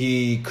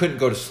he couldn't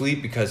go to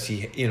sleep because he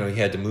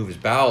had to move his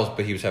bowels,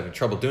 but he was having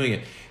trouble doing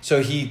it.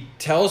 So he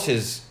tells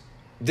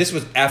this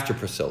was after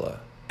Priscilla,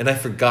 and I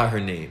forgot her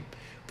name,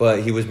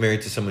 but he was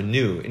married to someone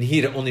new, and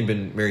he had only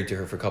been married to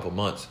her for a couple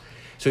months.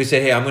 So he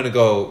said, "Hey, I'm gonna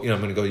go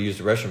use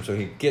the restroom." So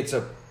he gets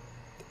up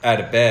out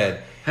of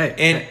bed,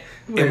 and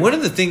one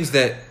of the things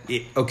that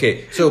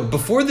so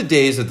before the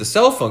days of the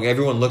cell phone,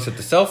 everyone looks at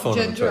the cell phone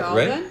Ginger on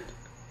the toilet, right?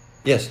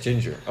 Yes,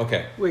 Ginger.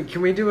 Okay. Wait,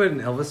 can we do an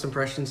Elvis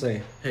impression?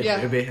 Say, "Hey,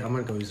 baby, I'm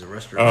gonna go use the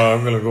restroom."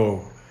 I'm gonna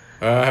go.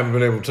 I haven't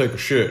been able to take a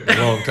shit in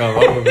a long time.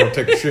 I'm gonna go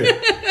take a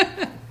shit.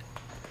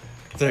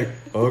 It's like,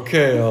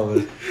 okay,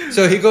 Elvis.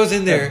 So he goes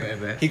in there.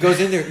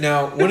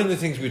 Now, one of the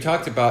things we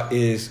talked about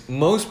is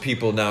most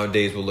people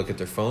nowadays will look at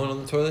their phone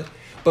on the toilet.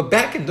 But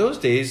back in those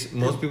days,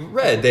 most people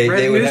read. They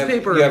would have a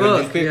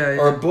newspaper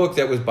or a book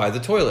that was by the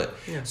toilet.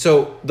 Yeah.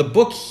 So the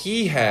book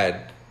he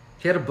had...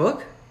 He had a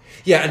book?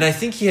 Yeah, and I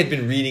think he had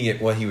been reading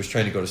it while he was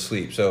trying to go to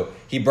sleep. So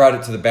he brought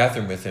it to the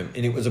bathroom with him.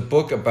 And it was a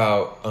book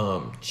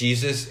about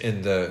Jesus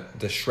and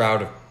the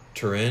Shroud of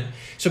Turin.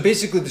 So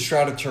basically, the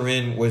Shroud of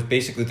Turin was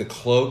basically the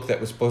cloak that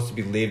was supposed to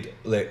be laid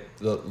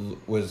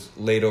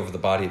over the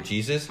body of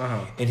Jesus,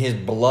 and his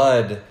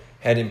blood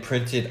had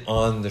imprinted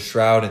on the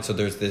shroud, and so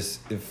there's this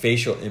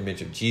facial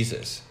image of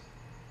Jesus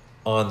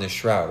on the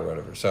shroud or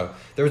whatever. So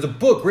there was a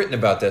book written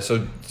about that.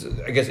 So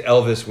I guess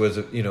Elvis was,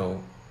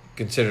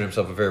 considered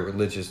himself a very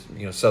religious,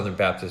 Southern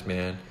Baptist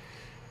man.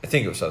 I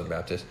think it was Southern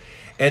Baptist,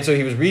 and so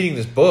he was reading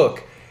this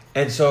book.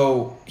 And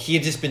so he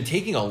had just been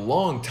taking a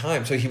long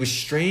time. So he was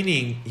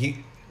straining.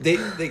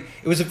 It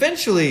was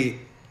eventually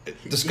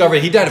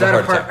discovered he died of a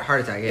heart attack.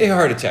 Heart attack, A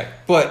heart attack.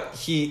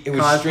 But it was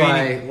caused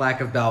straining. by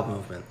lack of bowel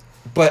movement.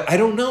 But I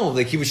don't know.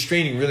 Like, he was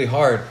straining really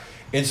hard.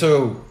 And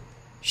so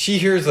she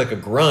hears like a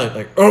grunt,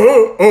 like,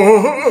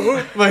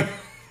 oh. Like,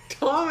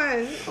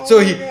 Thomas. Oh so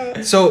my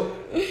God. so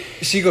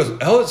she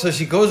goes, so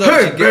she goes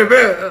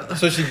up.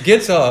 So she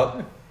gets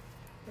up.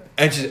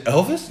 And she's,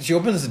 Elvis? She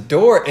opens the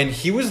door, and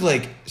he was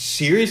like,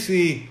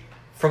 seriously,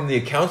 from the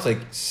accounts, like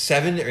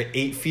 7 or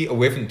 8 feet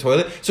away from the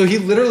toilet. So he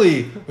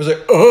literally was like,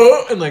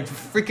 oh, and like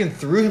freaking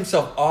threw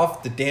himself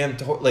off the damn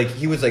toilet. Like,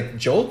 he was like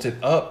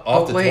jolted up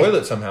off the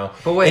toilet somehow.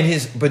 But wait. And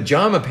his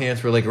pajama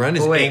pants were like around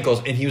his ankles,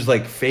 and he was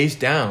like face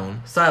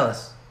down.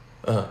 Silas.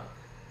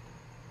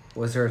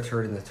 Was there a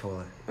turd in the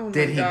toilet? Oh my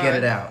Did he God. get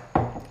it out?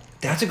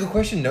 That's a good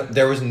question. No,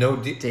 there was no.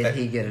 Did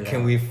he get it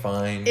Can out? we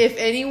find? If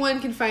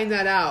anyone can find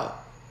that out,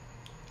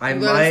 I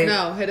let might. us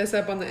know. Hit us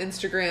up on the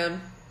Instagram.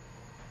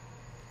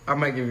 I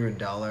might give you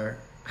 $1.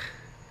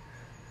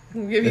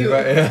 We'll give They you.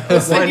 find-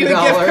 We'll send you a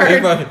gift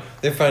 $1. card.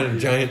 They find a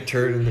giant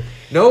turd in there.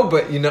 No,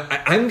 but you know,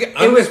 I'm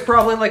It was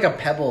probably like a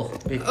pebble.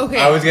 Okay.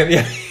 I was gonna.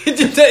 Yeah,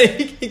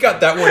 he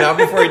got that one out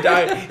before he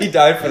died. He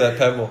died for that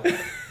pebble.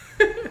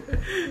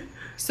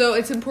 So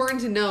it's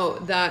important to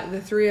note that the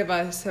three of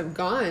us have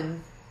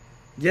gone.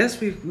 Yes,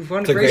 we've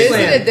gone To to Graceland. Graceland.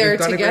 Visited there We've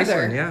gone to together.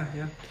 Graceland,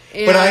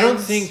 yeah. But I and- don't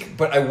think.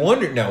 But I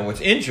wonder now. What's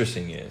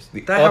interesting is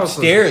the That house was-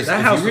 upstairs. that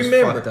if house you was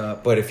remember, fucked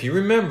up. But if you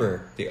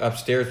remember, the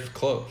upstairs was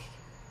closed.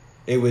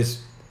 It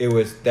was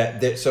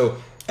that. So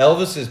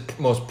Elvis's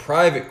most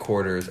private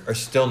quarters are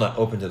still not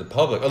open to the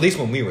public. At least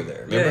when we were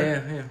there.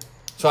 Remember? Yeah.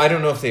 So I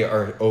don't know if they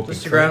are open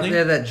Just around currently.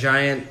 there, that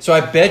giant. So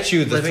I bet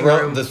you Living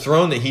room. the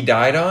throne that he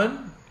died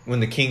on, when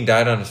the king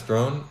died on his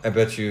throne, I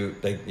bet you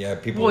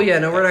people. Well, yeah,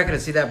 no, we're not going to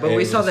see that. But Yeah,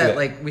 we we're saw gonna see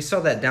that, that. we saw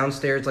that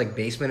downstairs,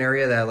 basement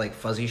area that had,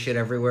 fuzzy shit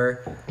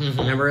everywhere. Mm-hmm.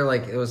 Remember,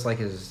 it was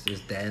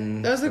his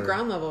den. That was the or-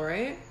 ground level,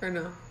 right? Or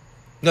no?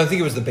 No, I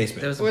think it was the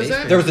basement. That was the Was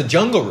basement. There was the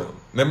jungle room.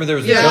 Remember, there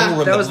was the Yeah. jungle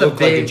room That that, was the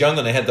looked like a big- jungle.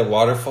 And they had the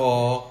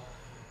waterfall,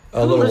 a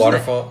Who little was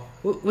waterfall.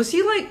 Was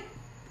he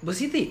was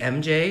he the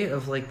MJ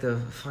of the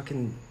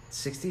fucking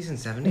 60s and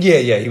 70s?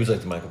 Yeah, he was like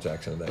the Michael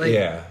Jackson of that.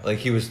 Like-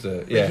 He was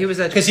the he was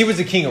that- because he was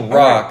the king of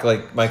rock.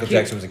 Alright. Like Michael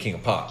Jackson was the king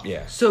of pop.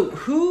 Yeah. So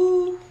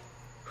who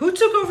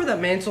took over that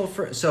mantle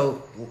for?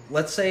 So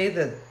let's say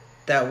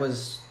that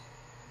was,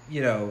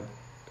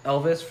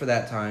 Elvis for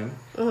that time,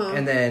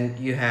 and then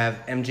you have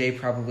MJ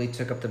probably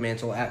took up the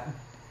mantle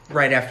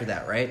right after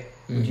that, right?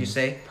 Would you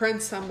say?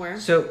 Prince somewhere.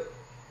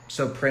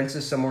 So Prince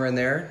is somewhere in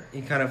there.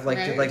 He kind of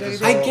did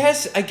this. Right.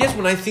 Whole, I guess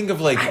when I think of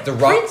the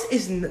rock,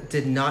 Prince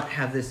did not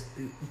have this.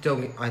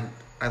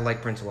 I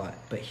like Prince a lot,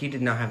 but he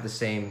did not have the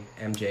same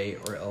MJ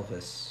or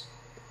Elvis,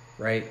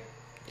 right?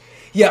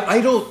 yeah,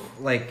 I don't.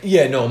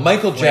 Yeah, no,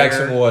 Michael Flair.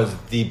 Jackson was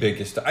the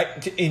biggest.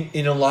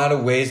 In a lot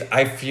of ways,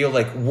 I feel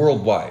like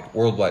worldwide,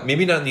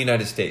 maybe not in the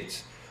United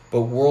States,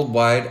 but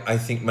worldwide, I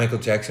think Michael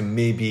Jackson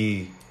may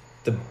be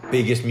the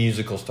biggest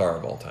musical star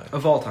of all time.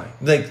 Of all time.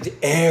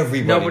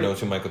 Everybody Nobody- knows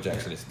who Michael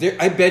Jackson is.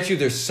 I bet you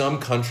there's some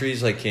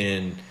countries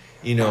in,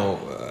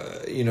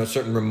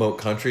 certain remote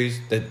countries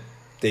that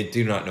they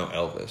do not know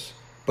Elvis,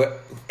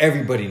 but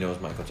everybody knows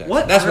Michael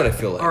Jackson. That's what I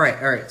feel like. All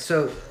right.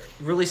 So,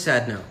 really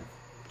sad note.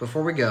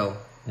 Before we go,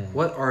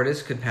 what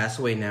artist could pass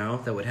away now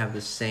that would have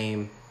the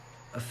same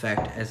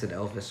effect as an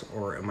Elvis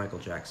or a Michael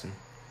Jackson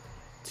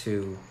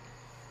to,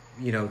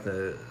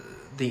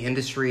 the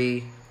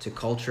industry, to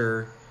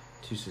culture,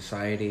 to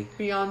society?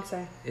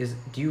 Beyonce.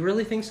 Do you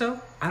really think so?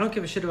 I don't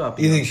give a shit about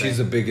Beyonce. You think she's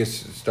the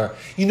biggest star?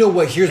 You know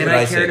what? Here's And what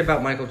I cared say.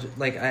 about Michael.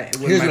 When Here's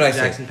Michael what I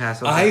Jackson say.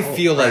 passed, I was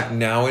feel crap. like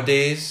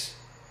nowadays,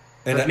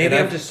 and But maybe and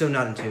I'm I've- just so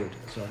not in tune.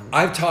 So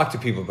I've talked to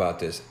people about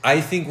this.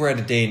 I think we're at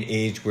a day and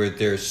age where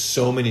there's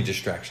so many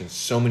distractions,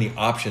 so many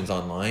options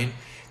online,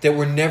 that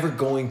we're never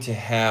going to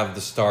have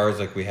the stars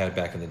like we had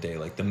back in the day,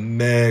 like the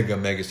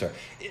mega star.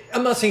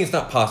 I'm not saying it's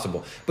not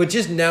possible, but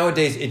just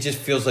nowadays it just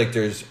feels like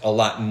there's a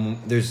lot.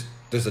 There's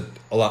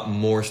a lot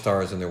more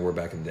stars than there were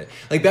back in the day.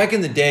 Like back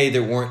in the day,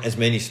 there weren't as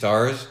many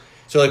stars.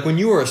 So when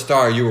you were a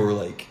star, you were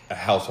like a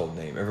household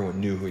name. Everyone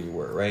knew who you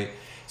were, right?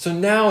 So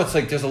now it's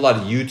there's a lot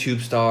of YouTube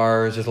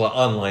stars. There's a lot of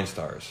online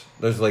stars.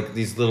 There's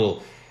these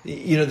little,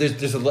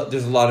 there's a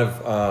lot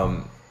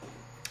of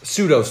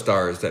pseudo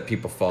stars that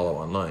people follow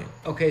online.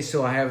 Okay,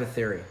 so I have a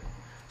theory.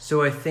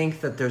 So I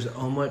think that there's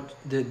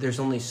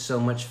only so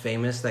much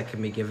famous that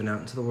can be given out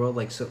into the world,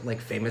 like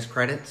famous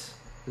credits.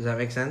 Does that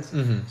make sense?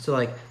 Mm-hmm.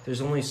 So there's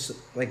only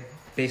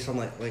based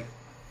on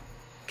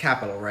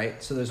capital,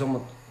 right? So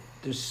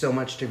there's so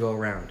much to go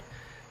around.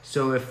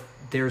 So if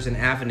there's an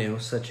avenue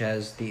such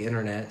as the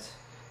internet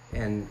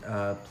and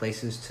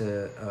places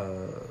to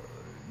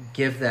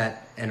give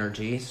that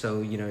energy,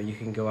 so you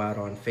can go out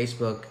on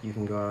Facebook, you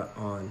can go out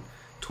on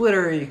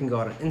Twitter, you can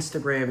go out on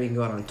Instagram, you can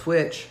go out on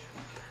Twitch.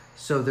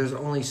 So there's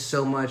only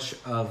so much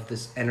of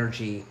this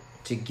energy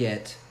to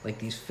get,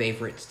 these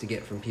favorites to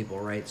get from people,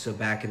 right? So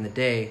back in the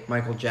day,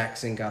 Michael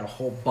Jackson got a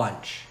whole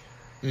bunch,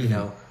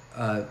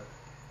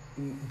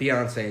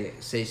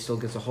 Beyonce say still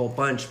gets a whole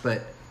bunch,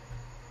 but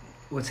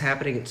what's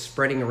happening? It's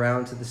spreading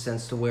around to the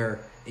sense to where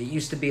it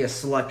used to be a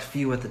select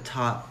few at the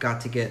top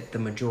got to get the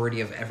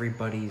majority of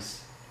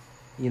everybody's,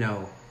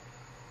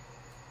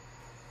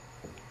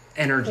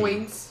 energy.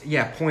 Points.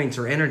 Yeah, points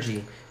or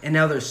energy. And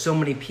now there's so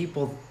many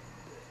people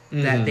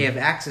that they have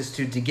access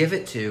to give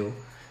it to.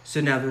 So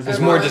now there's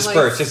more Everyone,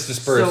 dispersed. like- It's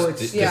dispersed. So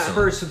it's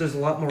dispersed. So there's a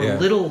lot more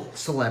little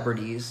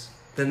celebrities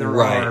than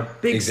there are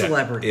big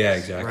celebrities. Yeah,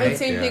 exactly. Right? And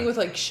same thing with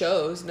like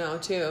shows now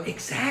too.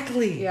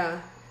 Exactly.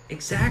 Yeah.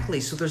 Exactly.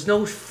 So there's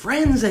no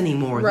Friends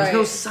anymore. Right.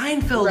 There's no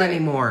Seinfeld Right.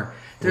 anymore.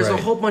 There's a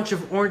Right. whole bunch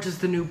of Orange is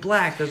the New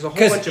Black. There's a whole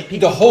Because bunch of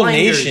people. the whole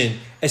Blinders. nation,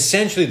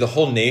 essentially, the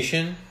whole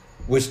nation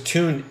was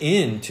tuned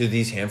in to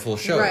these handful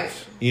of shows. Right.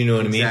 You know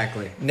what I mean?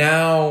 Exactly.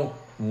 Now,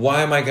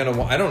 why am I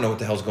gonna? I don't know what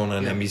the hell's going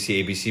on Yeah. NBC,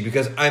 ABC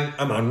because I'm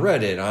on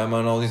Reddit. I'm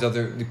on all these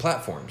other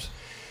platforms.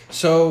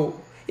 So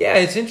yeah,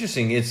 it's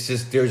interesting. It's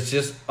just there's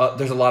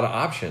a lot of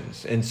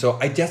options, and so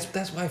I guess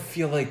that's why I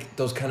feel like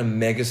those kind of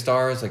mega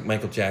stars like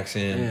Michael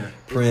Jackson,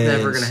 Prince, It's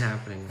never gonna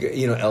happen.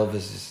 Elvis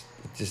is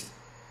just.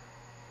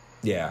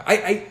 Yeah,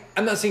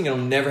 I'm not saying it'll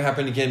never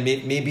happen again.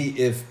 Maybe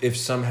if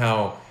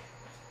somehow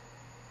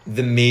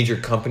the major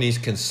companies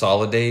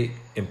consolidate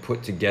and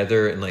put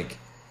together and like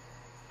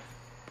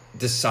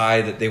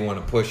decide that they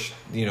want to push,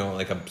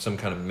 like some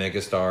kind of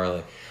mega star.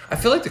 Like I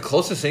feel like the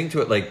closest thing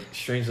to it, like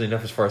strangely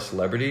enough, as far as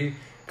celebrity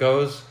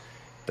goes,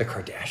 the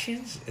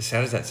Kardashians. As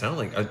sad as that sounds,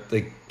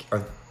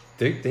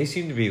 they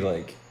seem to be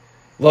like,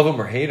 love them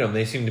or hate them,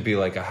 they seem to be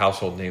like a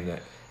household name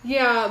that.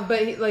 Yeah,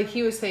 but like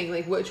he was saying,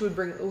 like which would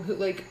bring,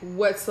 like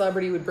what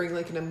celebrity would bring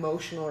like an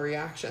emotional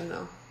reaction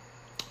though?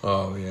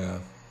 Oh yeah,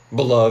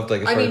 beloved.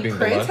 Like as I far as mean, being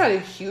Prince beloved. had a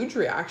huge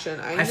reaction.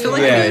 I feel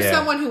knew, like- I knew Yeah.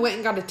 someone who went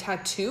and got a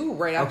tattoo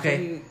right after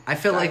Okay. he. I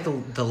feel like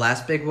died. the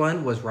last big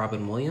one was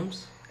Robin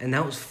Williams, and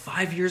that was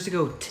 5 years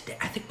ago today.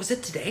 I think was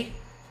it today?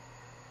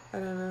 I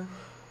don't know.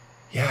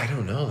 Yeah, I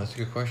don't know. That's a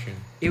good question.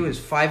 It was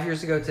 5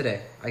 years ago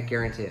today. I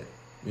guarantee it.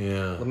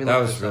 Yeah, Let me that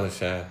look was this really up.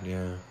 sad.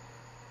 Yeah.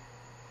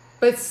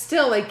 But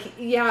still, like,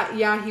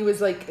 yeah, he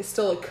was like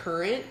still a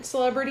current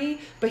celebrity,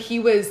 but he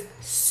was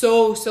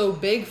so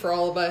big for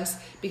all of us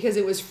because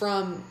it was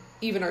from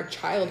even our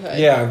childhood.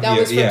 Yeah, that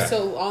was from yeah.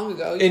 so long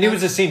ago. And it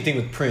was the same thing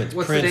with Prince.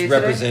 What's the Prince date today?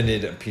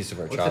 represented a piece of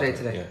our What's the date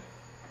childhood. today?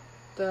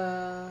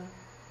 the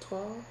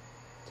 12,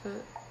 10.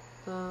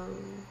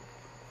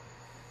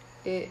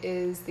 It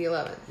is the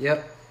 11th.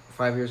 Yep,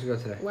 5 years ago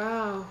today.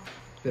 Wow.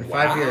 It's been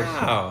 5 years.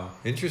 Wow,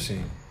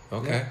 interesting.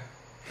 Okay.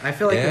 I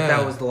feel like Yeah.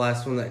 that was the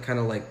last one that kind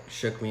of like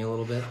shook me a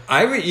little bit.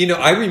 I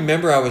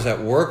remember I was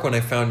at work when I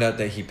found out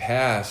that he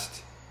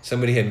passed.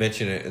 Somebody had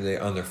mentioned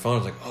it on their phone. I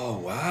was like, oh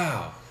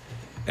wow,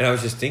 and I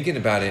was just thinking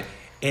about it.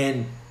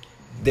 And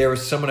there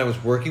was someone I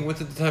was working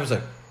with at the time. I was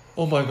like,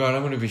 oh my god,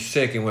 I'm going to be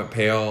sick, and went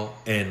pale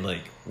and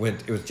like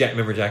went. It was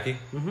remember Jackie?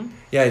 Mm-hmm.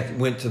 Yeah, I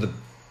went to the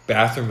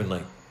bathroom and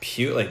like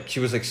puke. Like she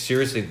was like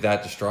seriously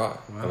that distraught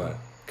about it.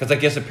 Because I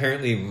guess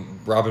apparently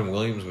Robin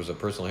Williams was a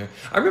personal hero.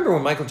 I remember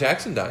when Michael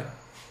Jackson died.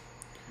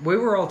 We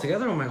were all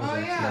together when Michael Oh,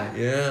 Jackson yeah. died.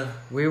 Yeah.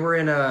 We were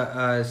in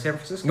San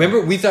Francisco.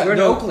 Remember we thought we were in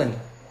no, Oakland.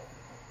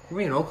 Were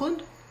we in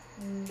Oakland?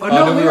 Oh,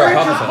 no, no, we we were were at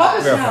at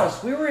Papa's Papa's house.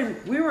 house.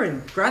 We were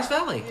in Grass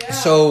Valley. Yeah.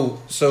 So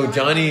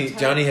Johnny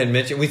Johnny had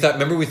mentioned we thought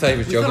he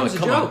was We joking. thought it Like, was a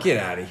come on, joke. get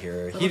out of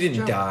here. Thought He it was a didn't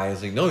joke. die. I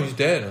was like, no, he's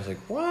dead. I was like,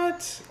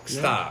 what?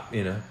 Stop,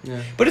 Yeah.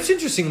 But it's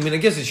interesting. I mean, I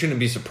guess it shouldn't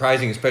be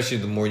surprising, especially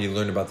the more you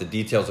learn about the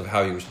details of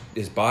how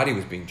his body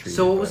was being treated.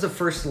 So what was But- the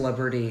first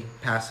celebrity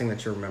passing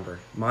that you remember?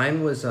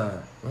 Mine was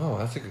Oh,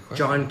 that's a good question.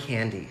 John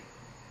Candy.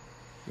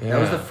 Yeah.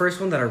 That was the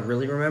first one that I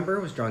really remember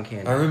was John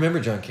Candy. I remember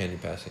John Candy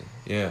passing.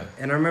 Yeah.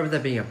 And I remember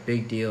that being a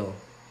big deal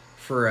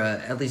for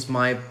at least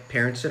my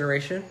parents'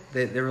 generation.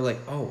 They were like,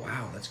 oh,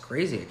 wow, that's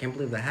crazy. I can't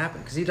believe that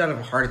happened. Because he died of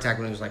a heart attack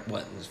when he was like,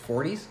 what, in his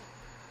 40s?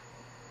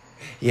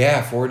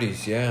 Yeah,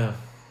 40s. Yeah.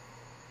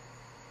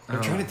 I'm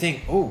Oh. trying to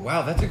think. Oh,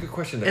 wow, that's a good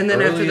question. The And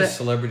then after earliest that-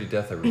 celebrity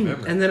death I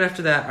remember. And then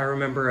after that, I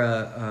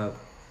remember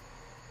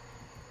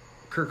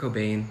Kurt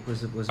Cobain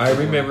was a I big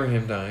one. remember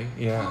him dying.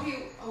 Yeah.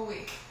 Okay, oh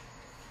wait.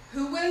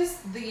 Who was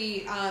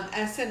the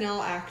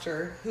SNL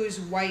actor whose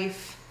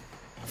wife?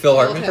 Phil killed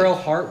Hartman. him? Phil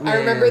Hartman. I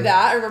remember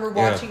that. I remember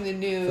Yeah. watching the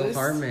news. Phil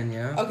Hartman,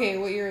 yeah. Okay,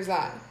 what year is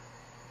that?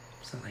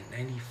 Was that like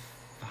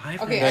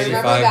 95? Okay, I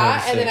remember 95,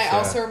 that, and then I 96,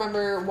 also yeah.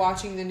 remember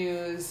watching the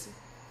news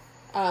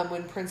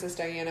when Princess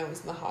Diana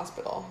was in the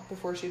hospital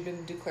before she'd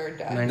been declared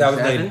dead. That was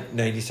 97?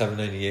 97,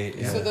 98.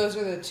 Yeah. So those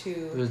are the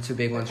two. Those are the two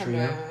big that ones come for to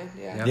you. my mind,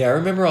 Yeah. Yeah. Yeah, I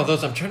remember all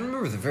those. I'm trying to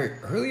remember the very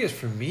earliest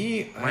for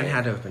me. Mine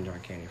had to have been John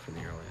Candy for the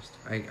earliest.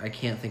 I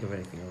can't think of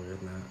anything earlier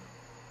than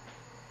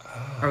that.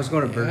 I was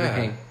going to Burger yeah.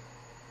 King.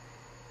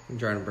 I'm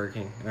driving to Burger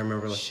King. And I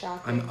remember, like,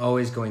 Shocking. I'm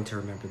always going to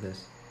remember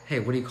this. Hey,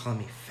 what do you call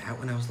me? Fat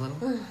when I was little?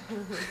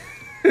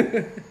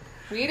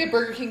 We ate at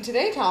Burger King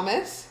today,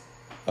 Thomas.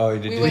 Oh, you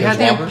did. We you went get to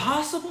the Whopper?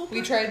 Impossible?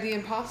 We tried the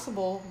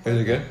Impossible.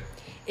 Is it good?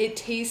 It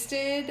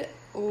tasted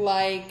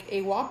like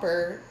a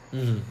Whopper,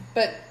 Mm-hmm.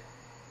 but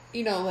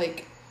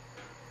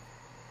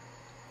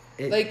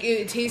like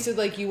it tasted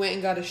like you went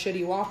and got a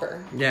shitty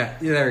Whopper. Yeah,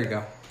 there you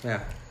go.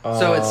 Yeah.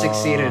 So it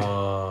succeeded.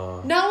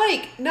 Not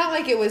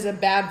like it was a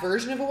bad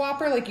version of a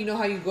Whopper. Like, you know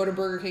how you go to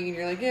Burger King and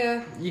you're like,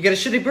 yeah. You get a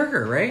shitty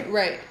burger, right?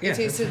 Right. Yeah, It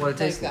tasted that's what it like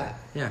tastes that.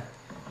 Yeah.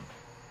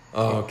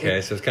 Oh,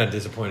 okay. So it's kind of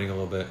disappointing a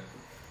little bit.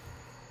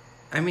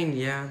 I mean,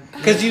 yeah.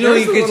 Because there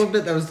was a little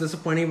bit that was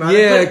disappointing about it.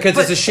 Yeah, because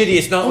it's a shitty.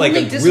 It's not like a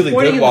really disappointing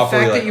good in the Whopper.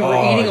 fact You're that like, you were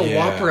oh, eating a yeah.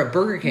 Whopper at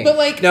Burger King. But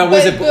like, Now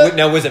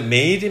but, was it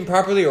made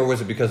improperly or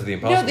was it because of the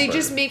Impossible no, they Burger?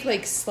 just make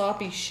like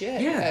sloppy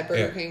shit Yeah. at Burger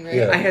Yeah. King, right?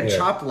 Yeah. I had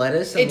chopped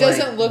lettuce and It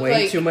doesn't look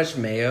way like- too much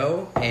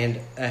mayo and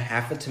a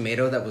half a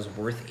tomato that was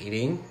worth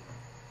eating.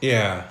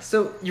 Yeah.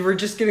 So you were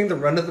just getting the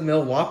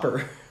run-of-the-mill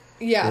Whopper.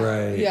 Yeah.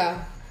 Right.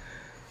 Yeah.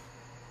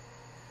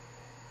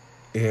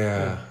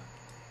 Yeah.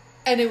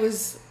 And it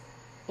was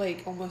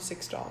like almost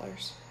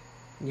 $6.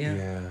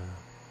 Yeah.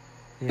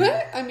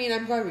 But I mean,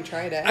 I'm glad we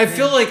tried it. I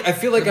feel like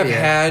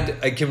Yeah.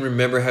 I can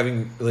remember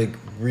having like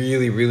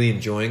really, really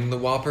enjoying the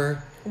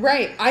Whopper.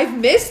 Right. I've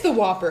missed the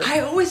Whopper. I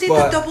always ate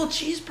But- the double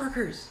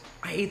cheeseburgers.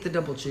 I ate the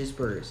double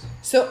cheeseburgers.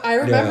 So I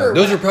remember Yeah.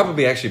 Those when- are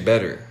probably actually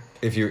better.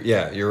 If you're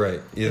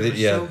right. Yeah, They were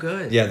so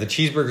good. Yeah, the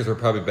cheeseburgers were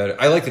probably better.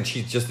 I like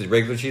just the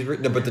regular cheeseburger.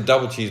 No, but the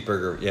double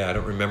cheeseburger. Yeah, I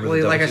don't remember. Well,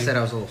 the double like I cheese- said,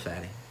 I was a little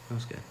fatty. That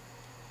was good.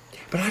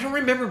 But I don't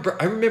remember.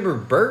 I remember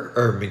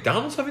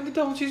McDonald's having the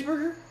double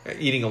cheeseburger.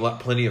 Eating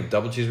plenty of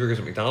double cheeseburgers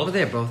at McDonald's. But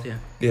they have both, yeah.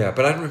 Yeah,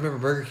 but I don't remember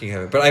Burger King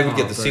having it. But I would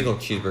get the Burger single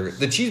cheeseburger.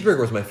 The cheeseburger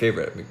was my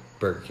favorite at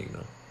Burger King,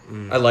 though.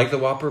 Mm. I like the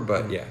Whopper,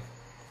 but yeah.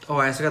 Oh,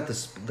 I also got the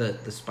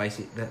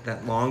spicy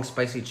that long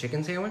spicy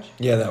chicken sandwich.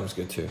 Yeah, that was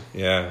good too.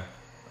 Yeah.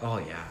 Oh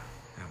yeah,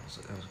 that was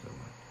a good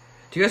one.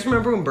 Do you guys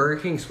remember when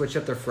Burger King switched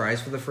up their fries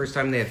for the first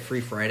time? They had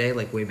Free Friday,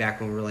 like way back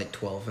when we were like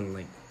 12 and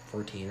like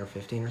 14 or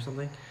 15 or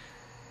something.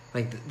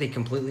 Like they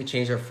completely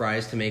changed their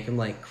fries to make them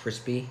like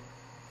crispy.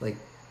 Like,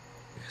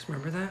 you guys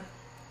remember that?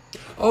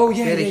 Oh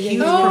yeah, They had a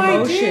huge Oh, I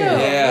promotion. do. Yeah,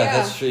 Yeah.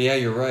 that's true. Yeah,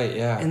 you're right.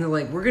 Yeah. And they're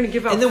like, we're gonna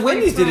give out. And then free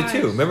Wendy's did it fries.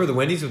 too. Remember the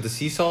Wendy's with the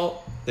sea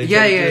salt? They Yeah,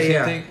 tried to do yeah, the same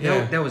yeah. thing? No,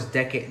 Yeah. that was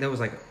decade. That was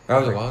like That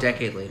was a over while. a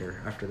decade later.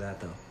 After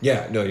that, though.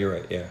 Yeah. No, you're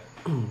right. Yeah.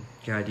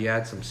 God, you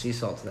add some sea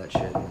salt to that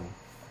shit, and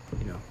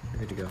you're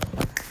good to go.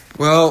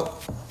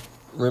 Well,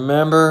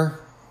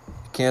 remember, you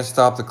can't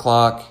stop the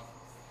clock.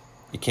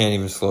 You can't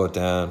even slow it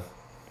down.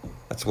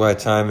 That's why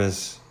time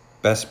is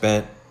best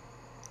spent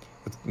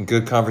with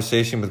good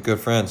conversation with good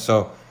friends.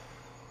 So,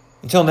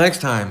 until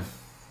next time,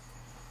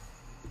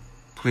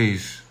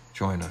 please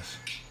join us.